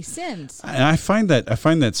 7 deadly sins. And I find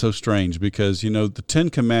that so strange because, the 10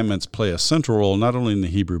 Commandments play a central role not only in the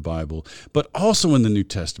Hebrew Bible, but also in the New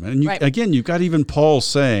Testament. And again, you've got even Paul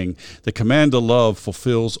saying the command to love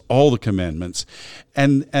fulfills all the commandments.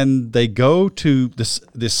 And they go to this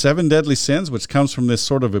 7 deadly sins, which comes from this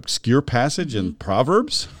sort of obscure passage in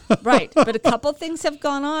Proverbs. Right. But a couple things have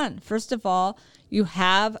gone on. First of all, you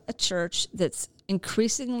have a church that's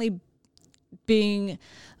increasingly being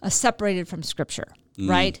separated from Scripture.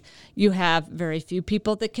 right? You have very few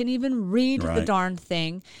people that can even read the Right. darn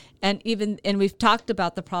thing, and we've talked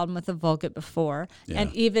about the problem with the Vulgate before, Yeah.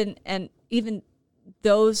 and even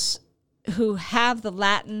those who have the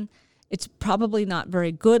Latin, it's probably not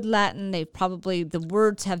very good Latin. The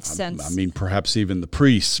words have sense. I mean, perhaps even the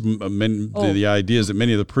priests. The idea is that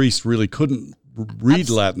many of the priests really couldn't read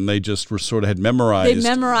Latin. They just were sort of had memorized. They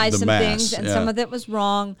memorized the some mass. things, and some of it was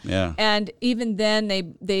wrong. Yeah. And even then,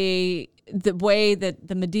 the way that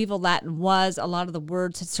the medieval Latin was, a lot of the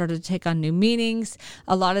words had started to take on new meanings.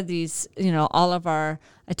 A lot of these, all of our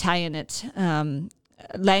Italianate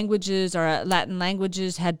languages or Latin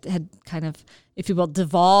languages had kind of, if you will,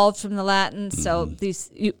 devolved from the Latin. So these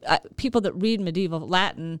people that read medieval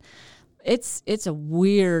Latin, it's a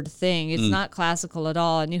weird thing. It's not classical at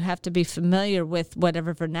all, and you have to be familiar with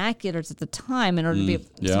whatever vernaculars at the time in order to be able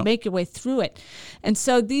to make your way through it. And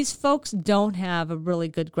so these folks don't have a really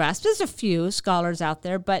good grasp. There's a few scholars out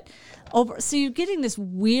there, but so you're getting this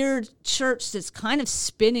weird church that's kind of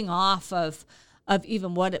spinning off of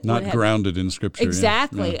even what it Not would have, grounded in Scripture.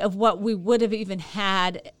 exactly Yeah. of what we would have even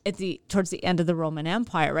had towards the end of the Roman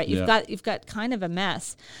Empire, right? You've got kind of a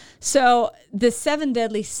mess. So the 7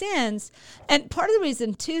 deadly sins, and part of the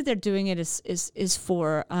reason too they're doing it is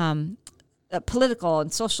for political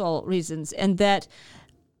and social reasons, and that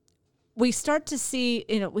we start to see,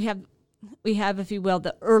 we have, if you will,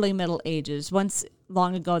 the early Middle Ages. Once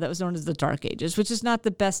long ago, that was known as the Dark Ages, which is not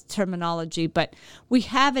the best terminology, but we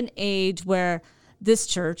have an age where this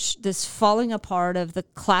church, this falling apart of the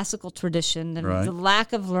classical tradition, and Right. the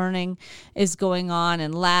lack of learning is going on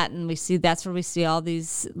in Latin. That's where we see all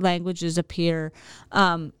these languages appear.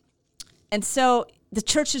 And so the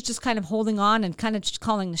church is just kind of holding on and kind of just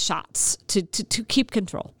calling the shots to keep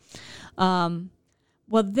control.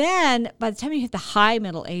 Well, then, by the time you hit the high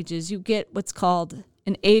Middle Ages, you get what's called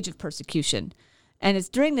an age of persecution. And it's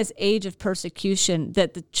during this age of persecution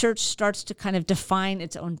that the church starts to kind of define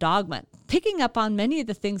its own dogma, picking up on many of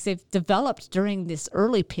the things they've developed during this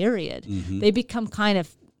early period. They become kind of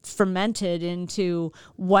fermented into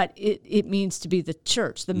what it means to be the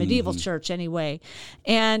church, the medieval church anyway.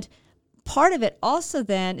 And part of it also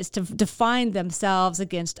then is to define themselves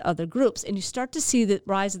against other groups. And you start to see the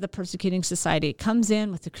rise of the persecuting society. It comes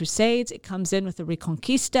in with the Crusades. It comes in with the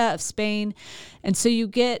Reconquista of Spain. And so you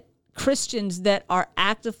get Christians that are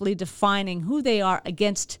actively defining who they are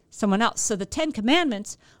against someone else. So the 10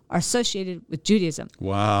 Commandments are associated with Judaism.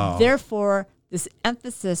 Wow. Therefore, this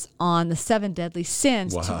emphasis on the 7 deadly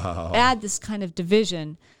sins to add this kind of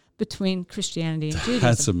division between Christianity and Judaism.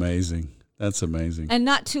 That's amazing. That's amazing. And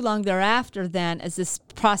not too long thereafter, then, as this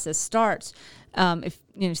process starts, if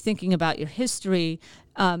thinking about your history,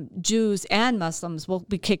 Jews and Muslims will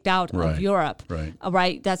be kicked out Right. of Europe. Right.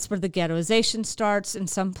 Right. That's where the ghettoization starts in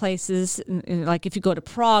some places. Like if you go to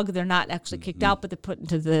Prague, they're not actually kicked out, but they're put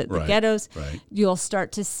into the Right. ghettos. Right. You'll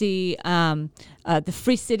start to see the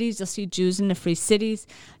free cities. You'll see Jews in the free cities.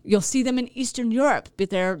 You'll see them in Eastern Europe, but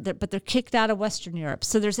they're kicked out of Western Europe.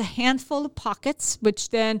 So there's a handful of pockets, which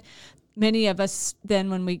then many of us then,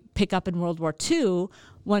 when we pick up in World War II,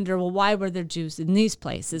 wonder, well, why were there Jews in these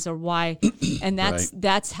places, or why? And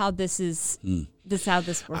that's how this is. This how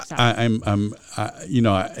this works out.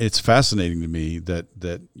 It's fascinating to me that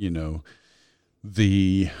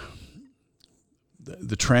the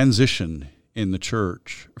transition in the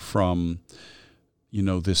church from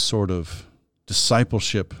this sort of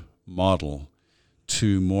discipleship model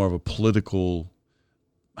to more of a political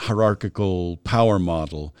hierarchical power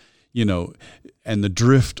model, and the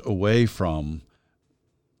drift away from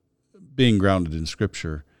being grounded in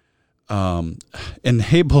Scripture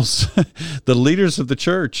enables the leaders of the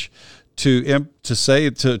church to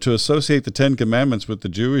associate the 10 Commandments with the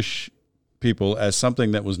Jewish people as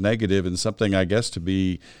something that was negative and something, I guess, to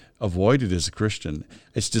be avoided as a Christian.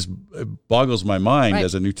 It boggles my mind Right.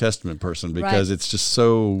 as a New Testament person, because Right. it's just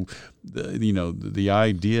so, the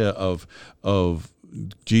idea of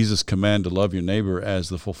Jesus' command to love your neighbor as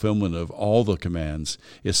the fulfillment of all the commands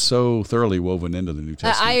is so thoroughly woven into the New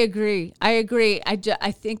Testament. I agree.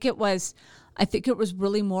 I think it was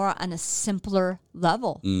really more on a simpler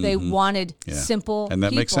level. They wanted simple And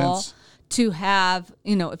that people makes sense. to have,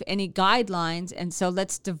 if any guidelines. And so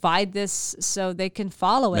let's divide this so they can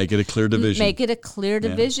follow it. Make it a clear division. Make it a clear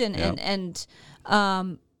division. yeah. And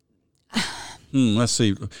Let's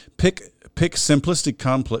see. Pick simplistic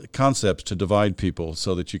concepts to divide people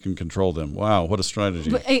so that you can control them. Wow, what a strategy.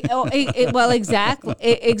 well, exactly.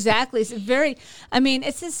 Exactly. It's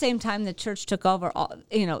it's the same time the church took over.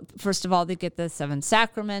 First of all, they get the 7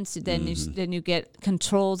 sacraments. Then you get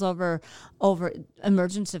controls over over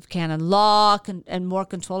emergence of canon law and more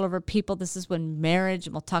control over people. This is when marriage,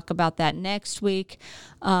 and we'll talk about that next week,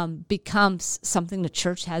 becomes something the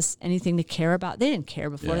church has anything to care about. They didn't care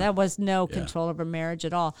before. There was no control over marriage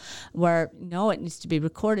at all, where, no, it needs to be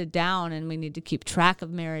recorded down and we need to keep track of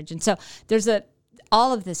marriage. And so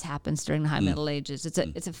all of this happens during the High Middle Ages.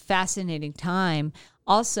 It's a fascinating time.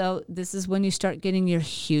 Also, this is when you start getting your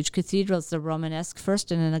huge cathedrals, the Romanesque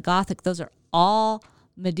first and then the Gothic. Those are all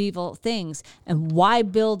medieval things. And why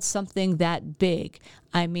build something that big?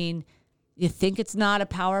 I mean, you think it's not a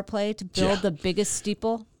power play to build the biggest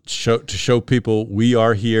steeple? To show people we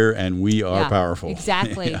are here and we are powerful.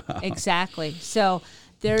 Exactly, exactly. So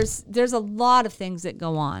there's a lot of things that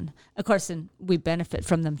go on. Of course, and we benefit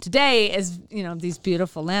from them today as, these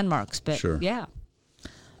beautiful landmarks. But yeah.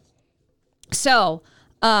 So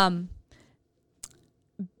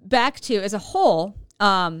back to, as a whole,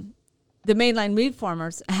 the mainline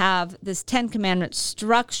reformers have this 10 Commandments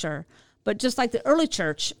structure, but just like the early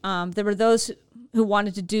church, there were those who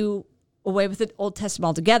wanted to do away with the Old Testament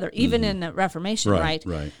altogether, even in the Reformation, right?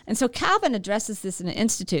 And so Calvin addresses this in the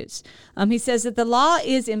Institutes. He says that the law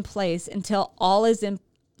is in place until all,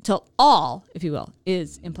 if you will,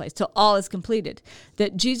 is in place, till all is completed.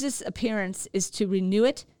 That Jesus' appearance is to renew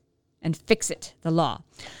it and fix it, the law.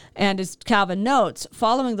 And as Calvin notes,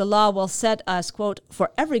 following the law will set us, quote, for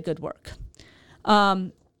every good work.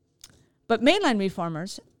 But mainline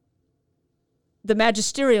reformers, the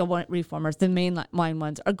magisterial reformers, the mainline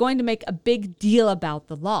ones, are going to make a big deal about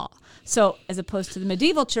the law. So as opposed to the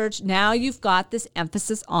medieval church, now you've got this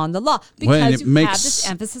emphasis on the law because you have this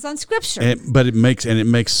emphasis on Scripture. But it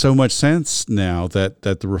makes so much sense now that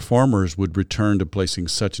the reformers would return to placing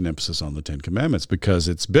such an emphasis on the Ten Commandments because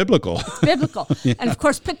it's biblical. It's biblical. And of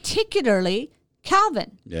course, particularly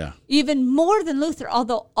Calvin. Yeah. Even more than Luther,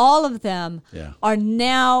 although all of them are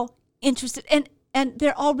now interested and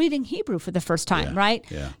they're all reading Hebrew for the first time, right?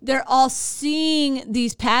 Yeah. They're all seeing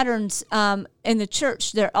these patterns in the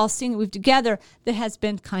church. They're all seeing it weave together that has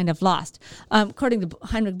been kind of lost. According to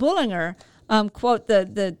Heinrich Bullinger, quote,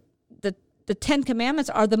 the Ten Commandments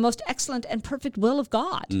are the most excellent and perfect will of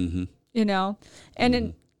God, And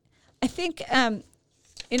I think,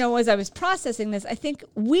 as I was processing this, I think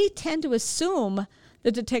we tend to assume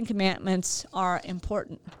that the Ten Commandments are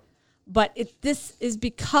important. But this is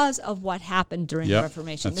because of what happened during the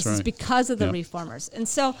Reformation. This is because of the reformers. And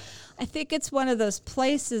so I think it's one of those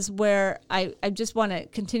places where I just want to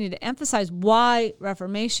continue to emphasize why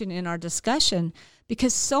Reformation in our discussion,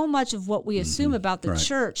 because so much of what we assume about the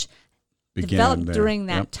church developed during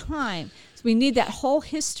that time. So we need that whole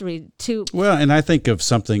history to... Well, and I think of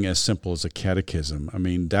something as simple as a catechism. I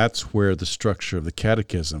mean, that's where the structure of the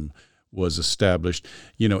catechism was established.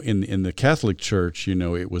 In the Catholic Church,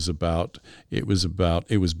 it was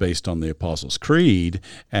based on the Apostles' Creed,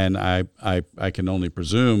 and I can only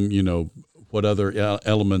presume, what other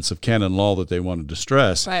elements of canon law that they wanted to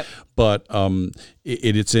stress. Right. But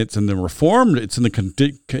it's in the Reformed. It's in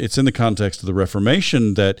the context of the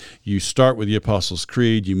Reformation that you start with the Apostles'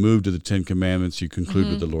 Creed, you move to the Ten Commandments, you conclude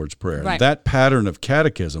with the Lord's Prayer. Right. That pattern of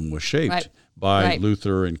catechism was shaped. Right. By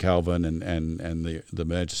Luther and Calvin and the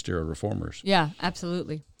magisterial reformers. Yeah,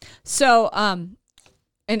 absolutely. So, and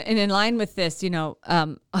in line with this,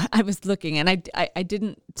 I was looking, and I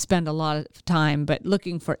didn't spend a lot of time, but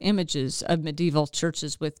looking for images of medieval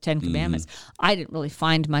churches with Ten Commandments. I didn't really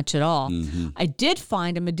find much at all. I did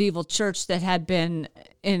find a medieval church that had been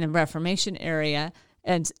in a Reformation area,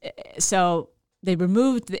 and so they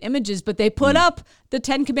removed the images, but they put up the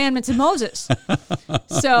Ten Commandments of Moses.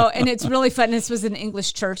 So, and it's really fun. This was an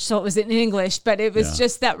English church, so it was in English, but it was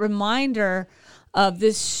just that reminder of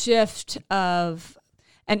this shift of,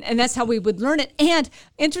 and that's how we would learn it. And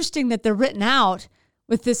interesting that they're written out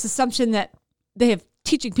with this assumption that they have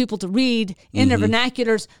teaching people to read in their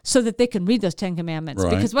vernaculars so that they can read those Ten Commandments. Right.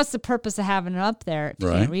 Because what's the purpose of having it up there if you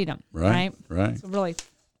can't read them, right? Right. So really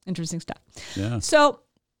interesting stuff. Yeah. So,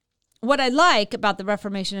 what I like about the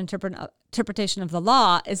Reformation interpretation of the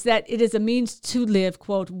law is that it is a means to live,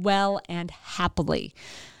 quote, well and happily.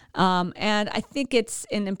 And I think it's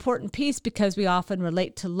an important piece because we often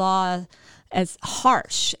relate to law as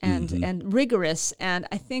harsh and rigorous. And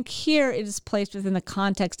I think here it is placed within the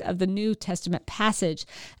context of the New Testament passage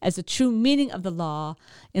as a true meaning of the law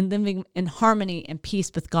in living in harmony and peace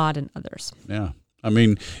with God and others. Yeah. I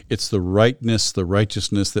mean, it's the rightness, the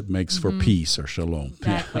righteousness that makes for peace or shalom.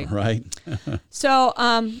 Exactly. Right? So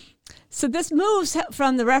this moves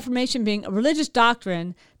from the Reformation being a religious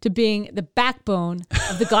doctrine to being the backbone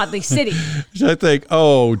of the godly city. I think,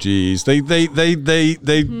 oh, geez, they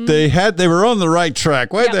were on the right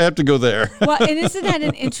track. Why'd they have to go there? Well, and isn't that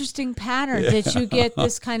an interesting pattern that you get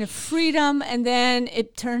this kind of freedom and then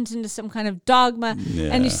it turns into some kind of dogma,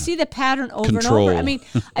 and you see the pattern over Control. and over. I mean,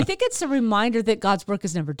 I think it's a reminder that God's work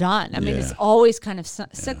is never done. I mean, it's always kind of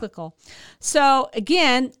cyclical. So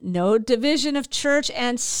again, no division of church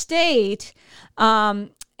and state.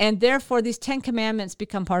 And therefore, these 10 commandments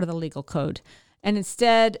become part of the legal code. And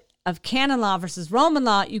instead of canon law versus Roman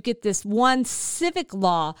law, you get this one civic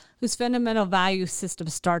law whose fundamental value system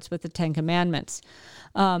starts with the 10 commandments.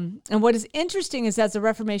 And what is interesting is as the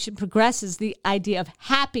Reformation progresses, the idea of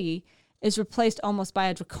happy is replaced almost by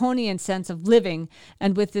a draconian sense of living,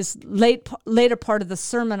 and with this later part of the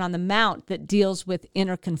Sermon on the Mount that deals with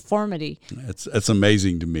inner conformity. It's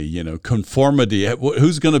amazing to me, conformity.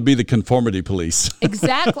 Who's going to be the conformity police?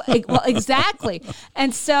 Exactly. Well, exactly.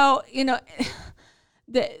 And so,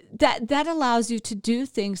 that allows you to do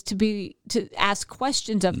things, to ask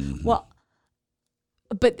questions of,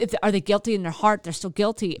 but are they guilty in their heart? They're still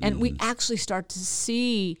guilty. And we actually start to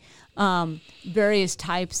see various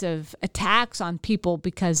types of attacks on people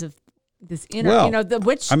because of this inner, the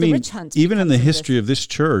witch hunts. Even in the history of this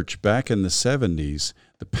church, back in the 70s,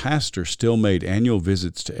 the pastor still made annual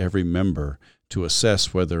visits to every member to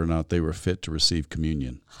assess whether or not they were fit to receive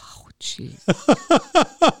communion. Oh, jeez.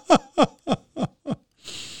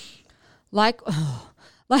 Likewise,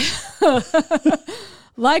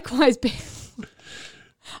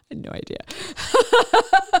 I had no idea.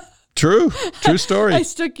 True story. I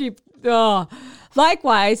still keep.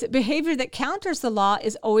 Likewise, behavior that counters the law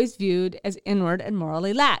is always viewed as inward and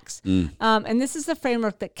morally lax. And this is the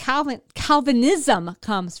framework that Calvinism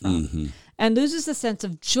comes from, and loses the sense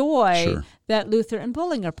of joy that Luther and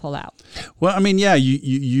Bullinger pull out. Well, I mean,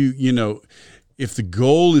 if the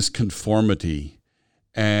goal is conformity,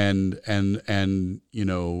 and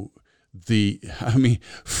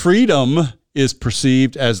freedom is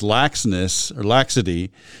perceived as laxness or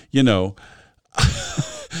laxity,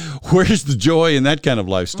 where's the joy in that kind of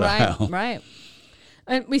lifestyle? Right.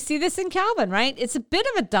 And we see this in Calvin, right? It's a bit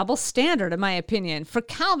of a double standard, in my opinion. For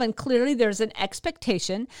Calvin, clearly there's an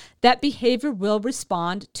expectation that behavior will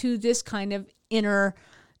respond to this kind of inner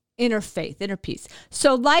faith, inner peace.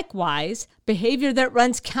 So likewise, behavior that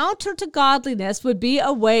runs counter to godliness would be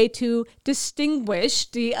a way to distinguish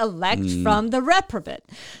the elect from the reprobate.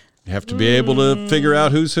 You have to be able to figure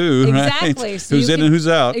out who's who, exactly. Right? So who's in and who's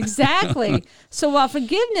out. Exactly. So while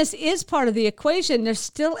forgiveness is part of the equation, there's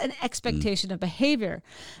still an expectation of behavior.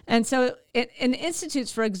 And so in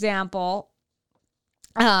institutes, for example,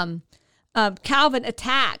 Calvin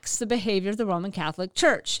attacks the behavior of the Roman Catholic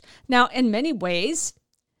Church. Now, in many ways,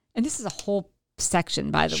 and this is a whole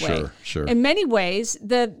section, by the way. Sure. In many ways,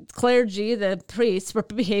 the clergy, the priests, were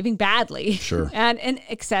behaving badly. Sure. And in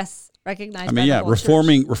excess. Recognized. I mean, by the whole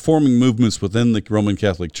reforming movements within the Roman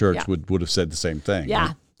Catholic Church would have said the same thing. Yeah.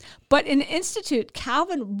 Right? But in Institute,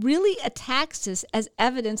 Calvin really attacks this as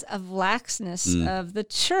evidence of laxness of the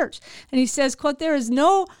church. And he says, quote, "There is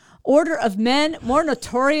no order of men more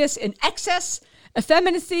notorious in excess,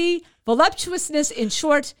 effeminacy, voluptuousness, in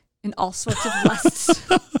short, in all sorts of lusts."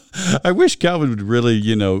 I wish Calvin would really,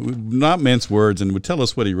 not mince words and would tell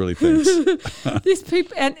us what he really thinks. These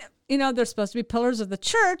people, and they're supposed to be pillars of the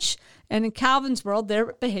church, and in Calvin's world,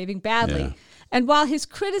 they're behaving badly. Yeah. And while his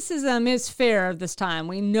criticism is fair of this time,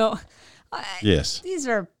 we know, yes, these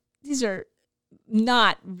are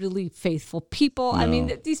not really faithful people. No. I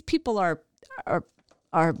mean, these people are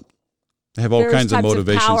they have all kinds of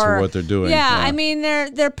motivations for what they're doing. Yeah, I mean,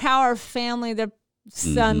 their power of family, their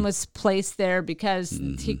son was placed there because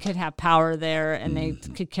he could have power there, and they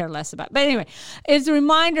could care less about it. But anyway, it's a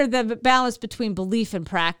reminder that the balance between belief and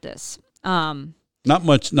practice. Not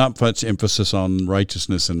much emphasis on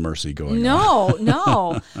righteousness and mercy going on.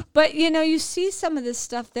 No. But, you see some of this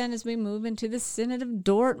stuff then as we move into the Synod of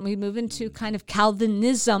Dort, and we move into kind of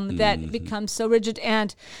Calvinism that becomes so rigid,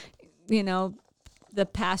 and, the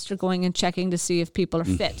pastor going and checking to see if people are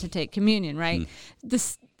fit to take communion, right?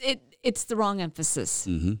 It's the wrong emphasis.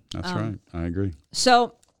 That's right. I agree.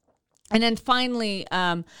 So, and then finally,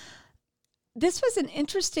 this was an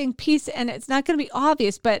interesting piece, and it's not going to be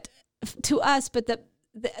obvious, but to us, but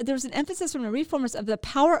there's an emphasis from the Reformers of the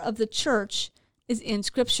power of the church is in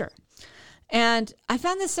Scripture. And I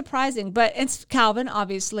found this surprising, but it's Calvin,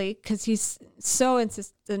 obviously, because he's so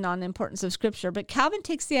insistent on the importance of Scripture. But Calvin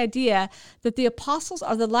takes the idea that the apostles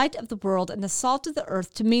are the light of the world and the salt of the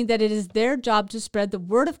earth to mean that it is their job to spread the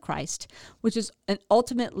word of Christ, which is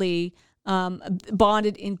ultimately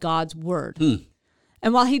bonded in God's word.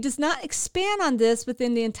 And while he does not expand on this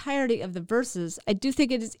within the entirety of the verses, I do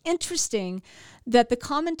think it is interesting that the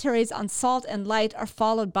commentaries on salt and light are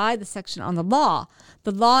followed by the section on the law.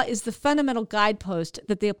 The law is the fundamental guidepost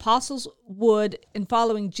that the apostles would, in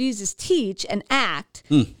following Jesus, teach and act,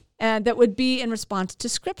 and that would be in response to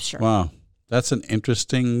Scripture. Wow. That's an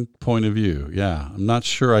interesting point of view. Yeah. I'm not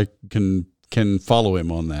sure I can follow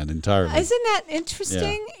him on that entirely. Isn't that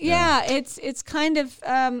interesting? Yeah. It's kind of,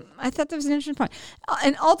 I thought that was an interesting point.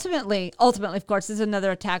 And ultimately, of course, this is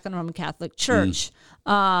another attack on the Roman Catholic Church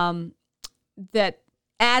that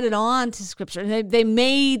added on to Scripture.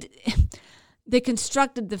 They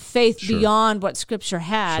constructed the faith beyond what Scripture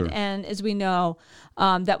had. And as we know,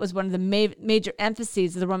 that was one of the major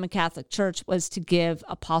emphases of the Roman Catholic Church, was to give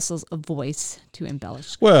apostles a voice to embellish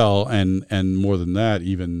Scripture. Well, and more than that,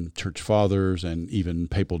 even church fathers and even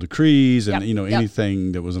papal decrees and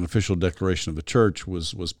anything that was an official declaration of the church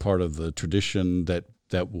was part of the tradition that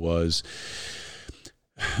was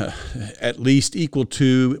at least equal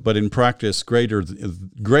to, but in practice greater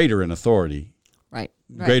in authority. Right.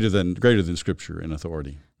 Greater than Scripture in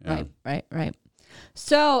authority. Yeah. Right.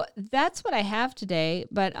 So that's what I have today.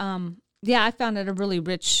 But I found it a really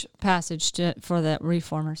rich passage for the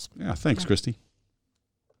Reformers. Yeah, thanks, Christy.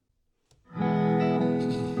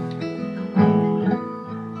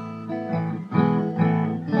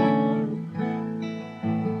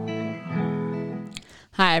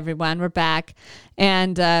 Hi, everyone. We're back.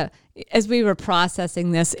 And as we were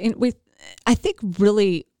processing this, I think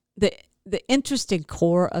really the interesting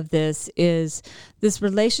core of this is this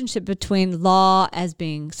relationship between law as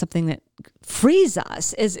being something that frees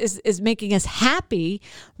us, is making us happy,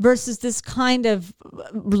 versus this kind of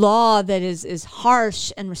law that is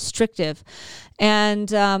harsh and restrictive.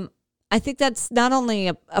 And I think that's not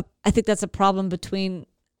only I think that's a problem between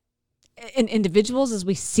in individuals as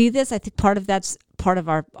we see this. I think part of that's part of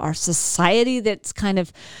our society that's kind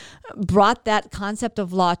of brought that concept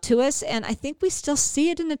of law to us. And I think we still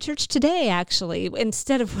see it in the church today, actually,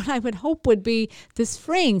 instead of what I would hope would be this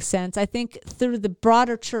freeing sense. I think through the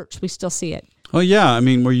broader church, we still see it. Oh yeah, I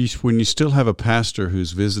mean, when you still have a pastor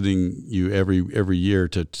who's visiting you every year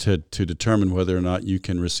to determine whether or not you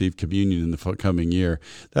can receive communion in the coming year,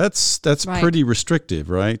 that's Right. pretty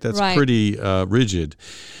restrictive, right? That's Right. pretty rigid.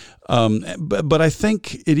 But I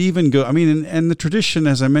think it even and the tradition,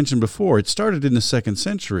 as I mentioned before, it started in the 2nd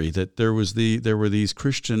century, that there were these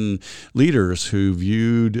Christian leaders who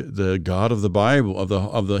viewed the God of the Bible,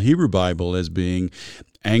 of the Hebrew Bible, as being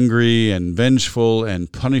angry and vengeful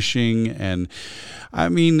and punishing. And I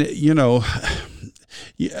mean,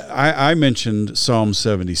 I mentioned Psalm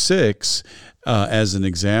 76 as an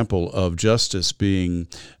example of justice being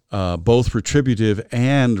both retributive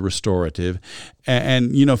and restorative.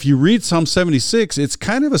 And if you read Psalm 76, it's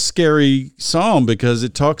kind of a scary psalm, because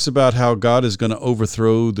it talks about how God is going to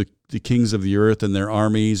overthrow the kings of the earth and their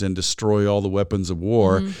armies and destroy all the weapons of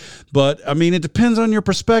war. Mm-hmm. But I mean, it depends on your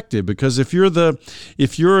perspective, because if you're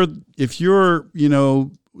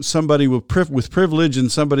somebody with privilege and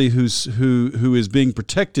somebody who is being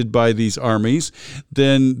protected by these armies,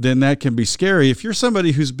 then that can be scary. If you're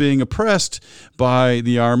somebody who's being oppressed by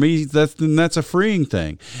the army, then that's a freeing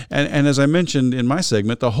thing. And as I mentioned in my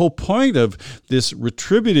segment, the whole point of this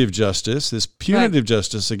retributive justice, this punitive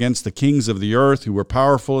justice against the kings of the earth who are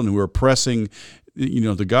powerful and who are oppressing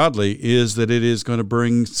the godly, is that it is going to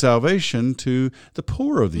bring salvation to the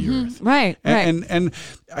poor of the earth. Right. And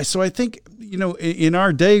so I think, in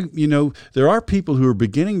our day, there are people who are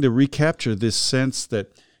beginning to recapture this sense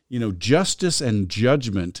that, justice and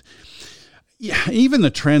judgment. Yeah, even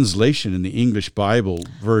the translation in the English Bible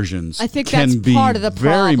versions I think can that's be part of the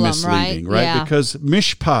very problem, misleading, right? Yeah. Because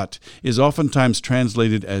mishpat is oftentimes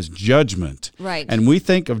translated as judgment. Right. And we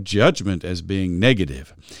think of judgment as being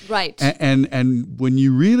negative. Right. And when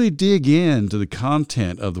you really dig into the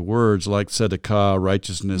content of the words like tzedakah,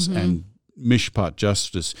 righteousness, and mishpat,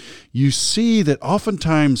 justice, you see that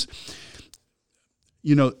oftentimes,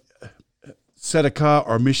 tzedakah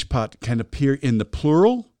or mishpat can appear in the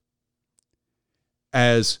plural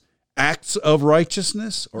as acts of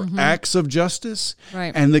righteousness or acts of justice.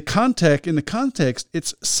 Right. And in the context,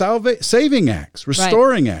 it's saving acts,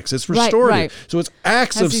 restoring acts. It's restorative. Right. So it's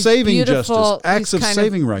acts Has of these saving beautiful- justice, acts these of kind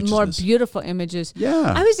saving righteousness. More beautiful images.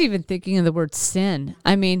 Yeah. I was even thinking of the word sin.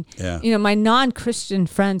 I mean, my non-Christian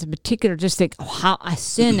friends in particular just think, how I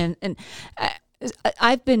sin. and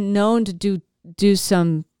I've been known to do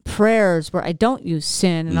some prayers where I don't use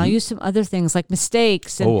sin, and I'll use some other things like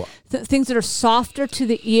mistakes and things that are softer to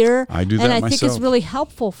the ear. I do that and I myself. think it's really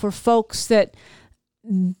helpful for folks that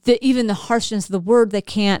even the harshness of the word they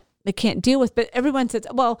can't deal with. But everyone says,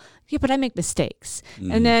 well, yeah, but I make mistakes.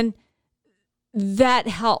 And then that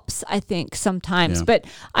helps, I think, sometimes. Yeah. But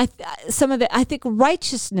I think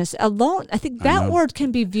righteousness alone, I think that word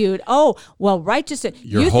can be viewed, oh, well, righteousness,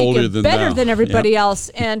 You're you think holier you're than better thou. than everybody Yep. else.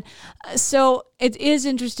 And so it is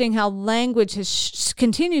interesting how language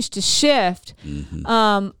continues to shift.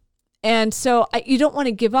 And so you don't want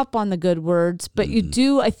to give up on the good words, but you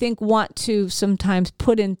do, I think, want to sometimes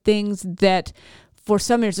put in things that for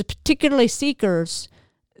some years, particularly seekers,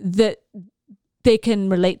 that they can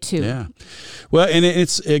relate to. Yeah. Well, and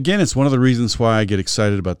it's one of the reasons why I get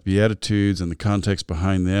excited about the Beatitudes and the context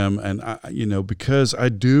behind them. And, because I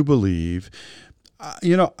do believe,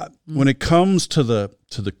 when it comes to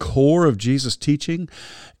the core of Jesus' teaching,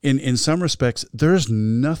 in some respects, there's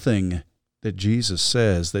nothing that Jesus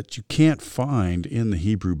says that you can't find in the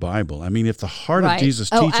Hebrew Bible. I mean, if the heart of Jesus'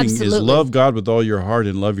 teaching is love God with all your heart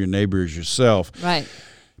and love your neighbor as yourself, right?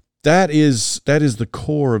 That is the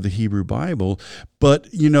core of the Hebrew Bible. But,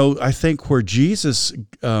 I think where Jesus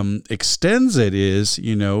extends it is,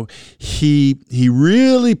 he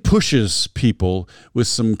really pushes people with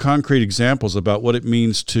some concrete examples about what it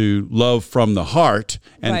means to love from the heart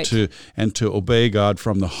and to obey God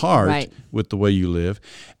from the heart with the way you live.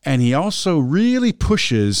 And he also really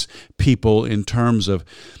pushes people in terms of,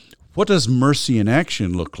 what does mercy in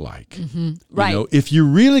action look like? Right. If you're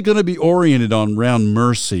really going to be oriented around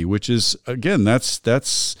mercy, which is, again, if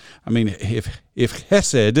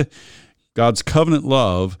Hesed, God's covenant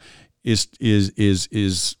love,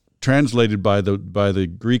 is translated by the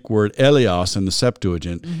Greek word eleos in the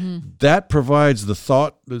Septuagint, that provides the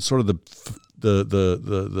thought, sort of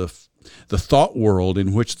the thought world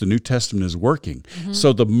in which the New Testament is working.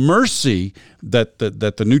 So the mercy that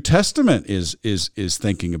the New Testament is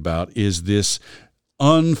thinking about is this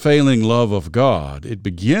unfailing love of God. It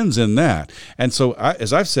begins in that. And so,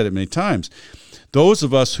 as I've said it many times, those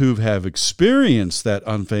of us who have experienced that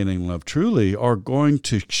unfailing love truly are going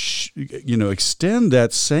to, extend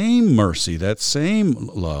that same mercy, that same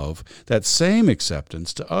love, that same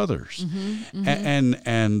acceptance to others.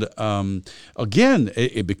 And again,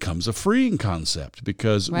 it becomes a freeing concept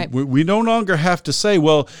because we no longer have to say,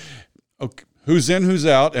 well, okay, who's in, who's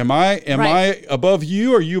out? Am I above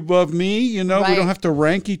you? Are you above me? We don't have to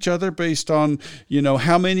rank each other based on,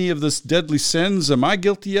 how many of this deadly sins am I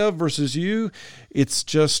guilty of versus you? It's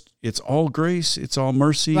all grace. It's all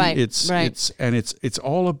mercy. It's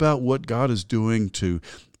all about what God is doing to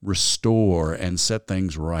restore and set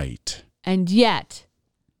things right. And yet,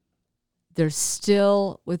 there's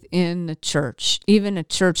still within the church, even a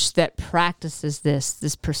church that practices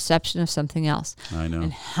this perception of something else. I know.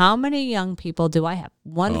 And how many young people do I have?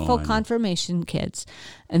 Wonderful confirmation kids.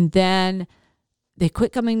 And then they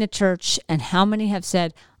quit coming to church, and how many have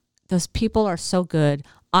said, those people are so good.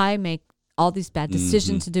 I make all these bad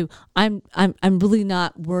decisions to do. I'm really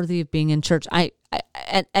not worthy of being in church.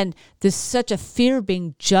 And there's such a fear of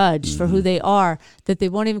being judged for who they are that they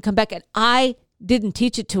won't even come back. And I didn't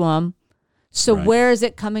teach it to them. So where is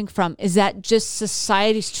it coming from? Is that just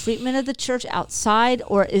society's treatment of the church outside,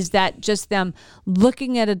 or is that just them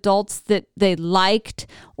looking at adults that they liked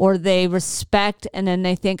or they respect, and then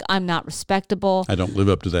they think, I'm not respectable? I don't live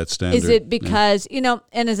up to that standard. Is it because, and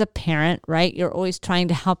as a parent, right, you're always trying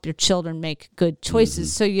to help your children make good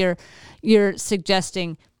choices. So you're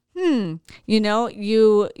suggesting,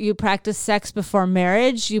 you practice sex before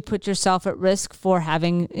marriage, you put yourself at risk for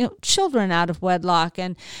having children out of wedlock,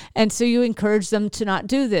 and so you encourage them to not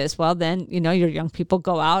do this. Well, then your young people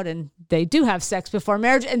go out and they do have sex before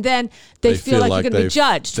marriage, and then they feel like you're going to be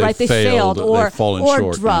judged, right? They failed or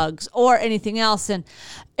short, drugs or anything else. And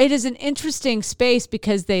it is an interesting space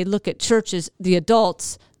because they look at churches, the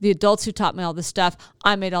adults who taught me all this stuff.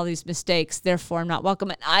 I made all these mistakes, therefore I'm not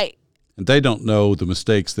welcome. And they don't know the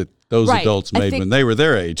mistakes that those adults made when they were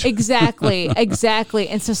their age. Exactly.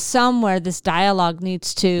 And so somewhere this dialogue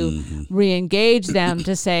needs to re-engage them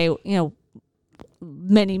to say,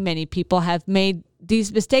 many, many people have made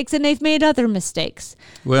these mistakes and they've made other mistakes.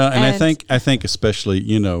 Well, and I think especially,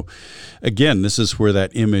 again, this is where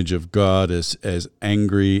that image of God as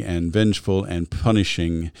angry and vengeful and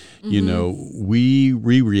punishing, we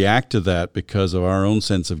react to that because of our own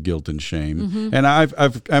sense of guilt and shame. And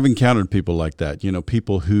I've encountered people like that,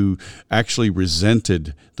 people who actually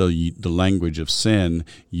resented the language of sin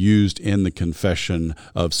used in the confession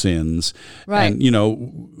of sins. Right.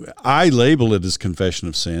 And, I label it as confession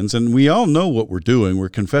of sins, and we all know what we're doing. We're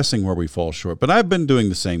confessing where we fall short. But I've been doing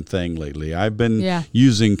the same thing lately. I've been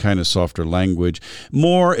using kind of softer language,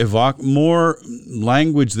 more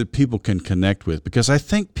language that people can connect with, because I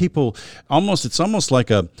think people it's almost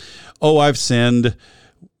like I've sinned.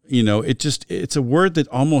 it's a word that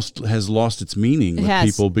almost has lost its meaning with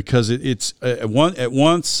people, because it's at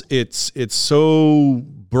once it's so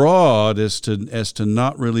broad as to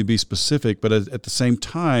not really be specific, but at the same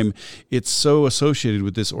time it's so associated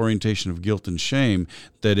with this orientation of guilt and shame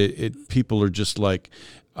that people are just like,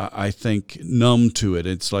 I think, numb to it.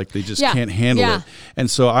 It's like they just can't handle it. And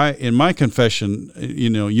so in my confession,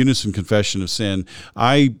 unison confession of sin,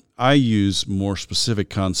 I use more specific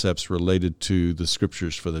concepts related to the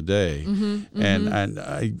scriptures for the day, and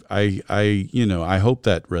I hope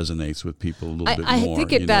that resonates with people a little bit more. I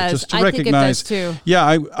think it does. Just to recognize, think it does too.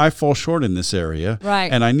 Yeah, I fall short in this area,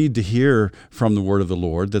 right? And I need to hear from the word of the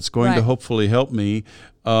Lord that's going to hopefully help me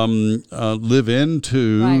live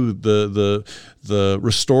into the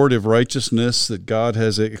restorative righteousness that God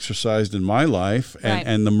has exercised in my life,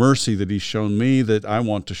 and the mercy that He's shown me that I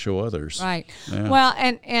want to show others. Right. Yeah. Well,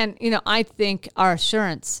 and I think our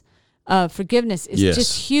assurance of forgiveness is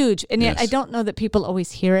just huge, and yet I don't know that people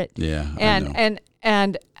always hear it. Yeah.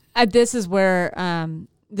 And this is where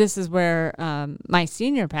my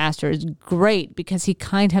senior pastor is great, because he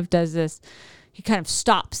kind of does this. He kind of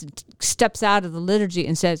stops and steps out of the liturgy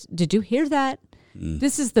and says, "Did you hear that?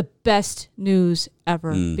 This is the best news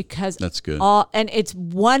ever," because that's good. And it's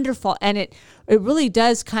wonderful, and it really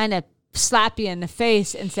does kind of slap you in the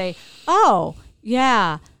face and say, "Oh,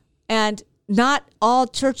 yeah." And not all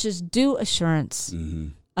churches do assurance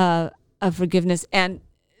of forgiveness, and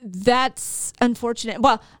that's unfortunate.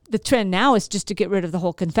 Well, the trend now is just to get rid of the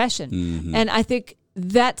whole confession, and I think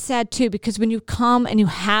that's sad too, because when you come and you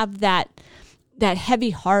have that heavy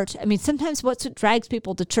heart. I mean, sometimes what's what drags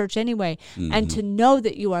people to church anyway, and to know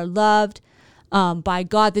that you are loved by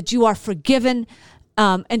God, that you are forgiven,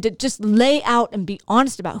 and to just lay out and be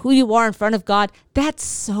honest about who you are in front of God, that's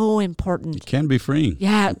so important. It can be freeing.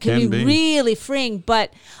 Yeah, it can be really freeing,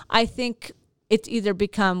 but I think it's either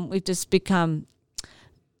we've just become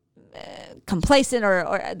complacent,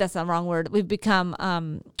 or that's the wrong word. We've become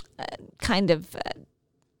kind of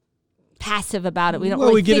passive about it. We don't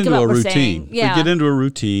really think about what we're saying. Yeah. We get into a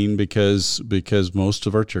routine because most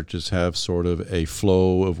of our churches have sort of a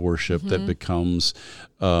flow of worship that becomes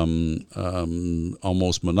almost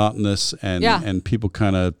monotonous, and people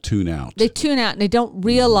kind of tune out. They tune out, and they don't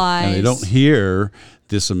realize, and they don't hear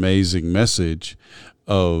this amazing message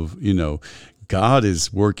of, God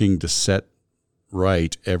is working to set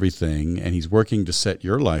right everything, and He's working to set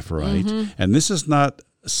your life right. And this is not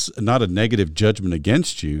a negative judgment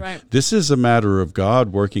against you. Right. This is a matter of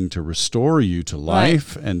God working to restore you to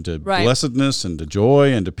life and to blessedness and to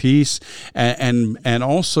joy and to peace, and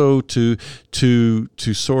also to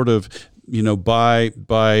sort of, by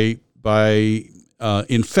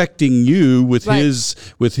infecting you with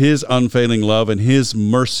his unfailing love and His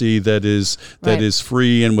mercy that is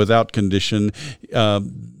free and without condition,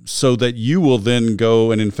 so that you will then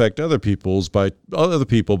go and infect other people by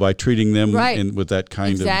treating them with that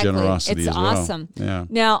kind of generosity as well. It's awesome. Yeah.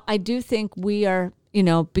 Now, I do think we are,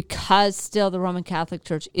 because still the Roman Catholic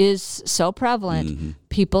Church is so prevalent,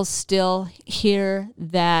 people still hear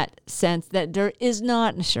that sense that there is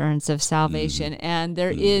not an assurance of salvation, and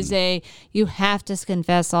there is you have to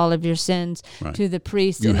confess all of your sins to the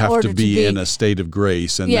priest in order to be... You have to be in a state of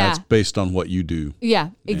grace, and that's based on what you do. Yeah,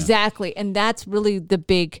 exactly. And that's really the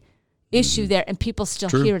big issue there, and people still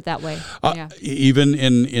hear it that way. Even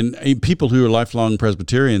in people who are lifelong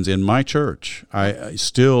Presbyterians in my church, I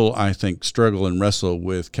think struggle and wrestle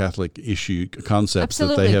with Catholic issue concepts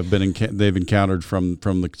that they have they've encountered from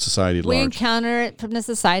the society at large. We encounter it from the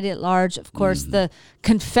society at large. Of course, the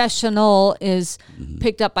confessional is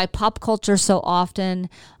picked up by pop culture so often,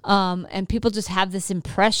 and people just have this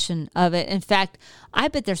impression of it. In fact, I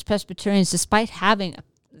bet there's Presbyterians, despite having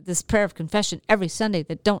this prayer of confession every Sunday,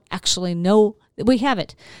 that don't actually know that we have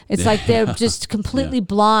it. It's like they're just completely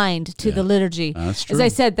blind to the liturgy. That's true. As I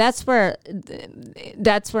said, that's where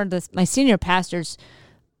my senior pastors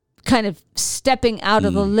kind of stepping out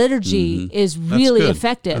of the liturgy is really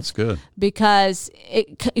effective. That's good, because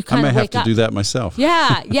you kind of wake up. I may have to do that myself.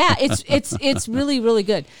 Yeah, it's really, really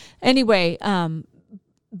good. Anyway,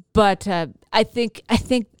 but I think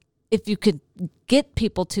if you could get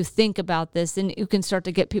people to think about this, then you can start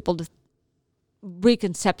to get people to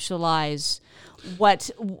reconceptualize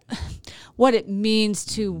what it means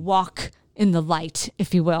to walk in the light,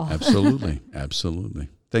 if you will. Absolutely.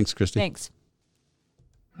 Thanks, Christy. Thanks.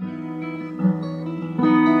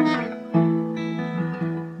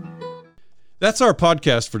 That's our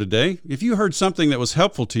podcast for today. If you heard something that was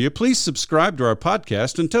helpful to you, please subscribe to our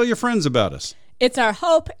podcast and tell your friends about us. It's our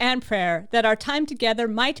hope and prayer that our time together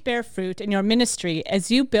might bear fruit in your ministry as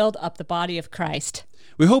you build up the body of Christ.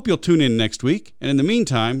 We hope you'll tune in next week. And in the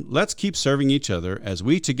meantime, let's keep serving each other as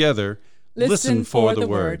we together listen for the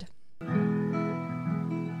word.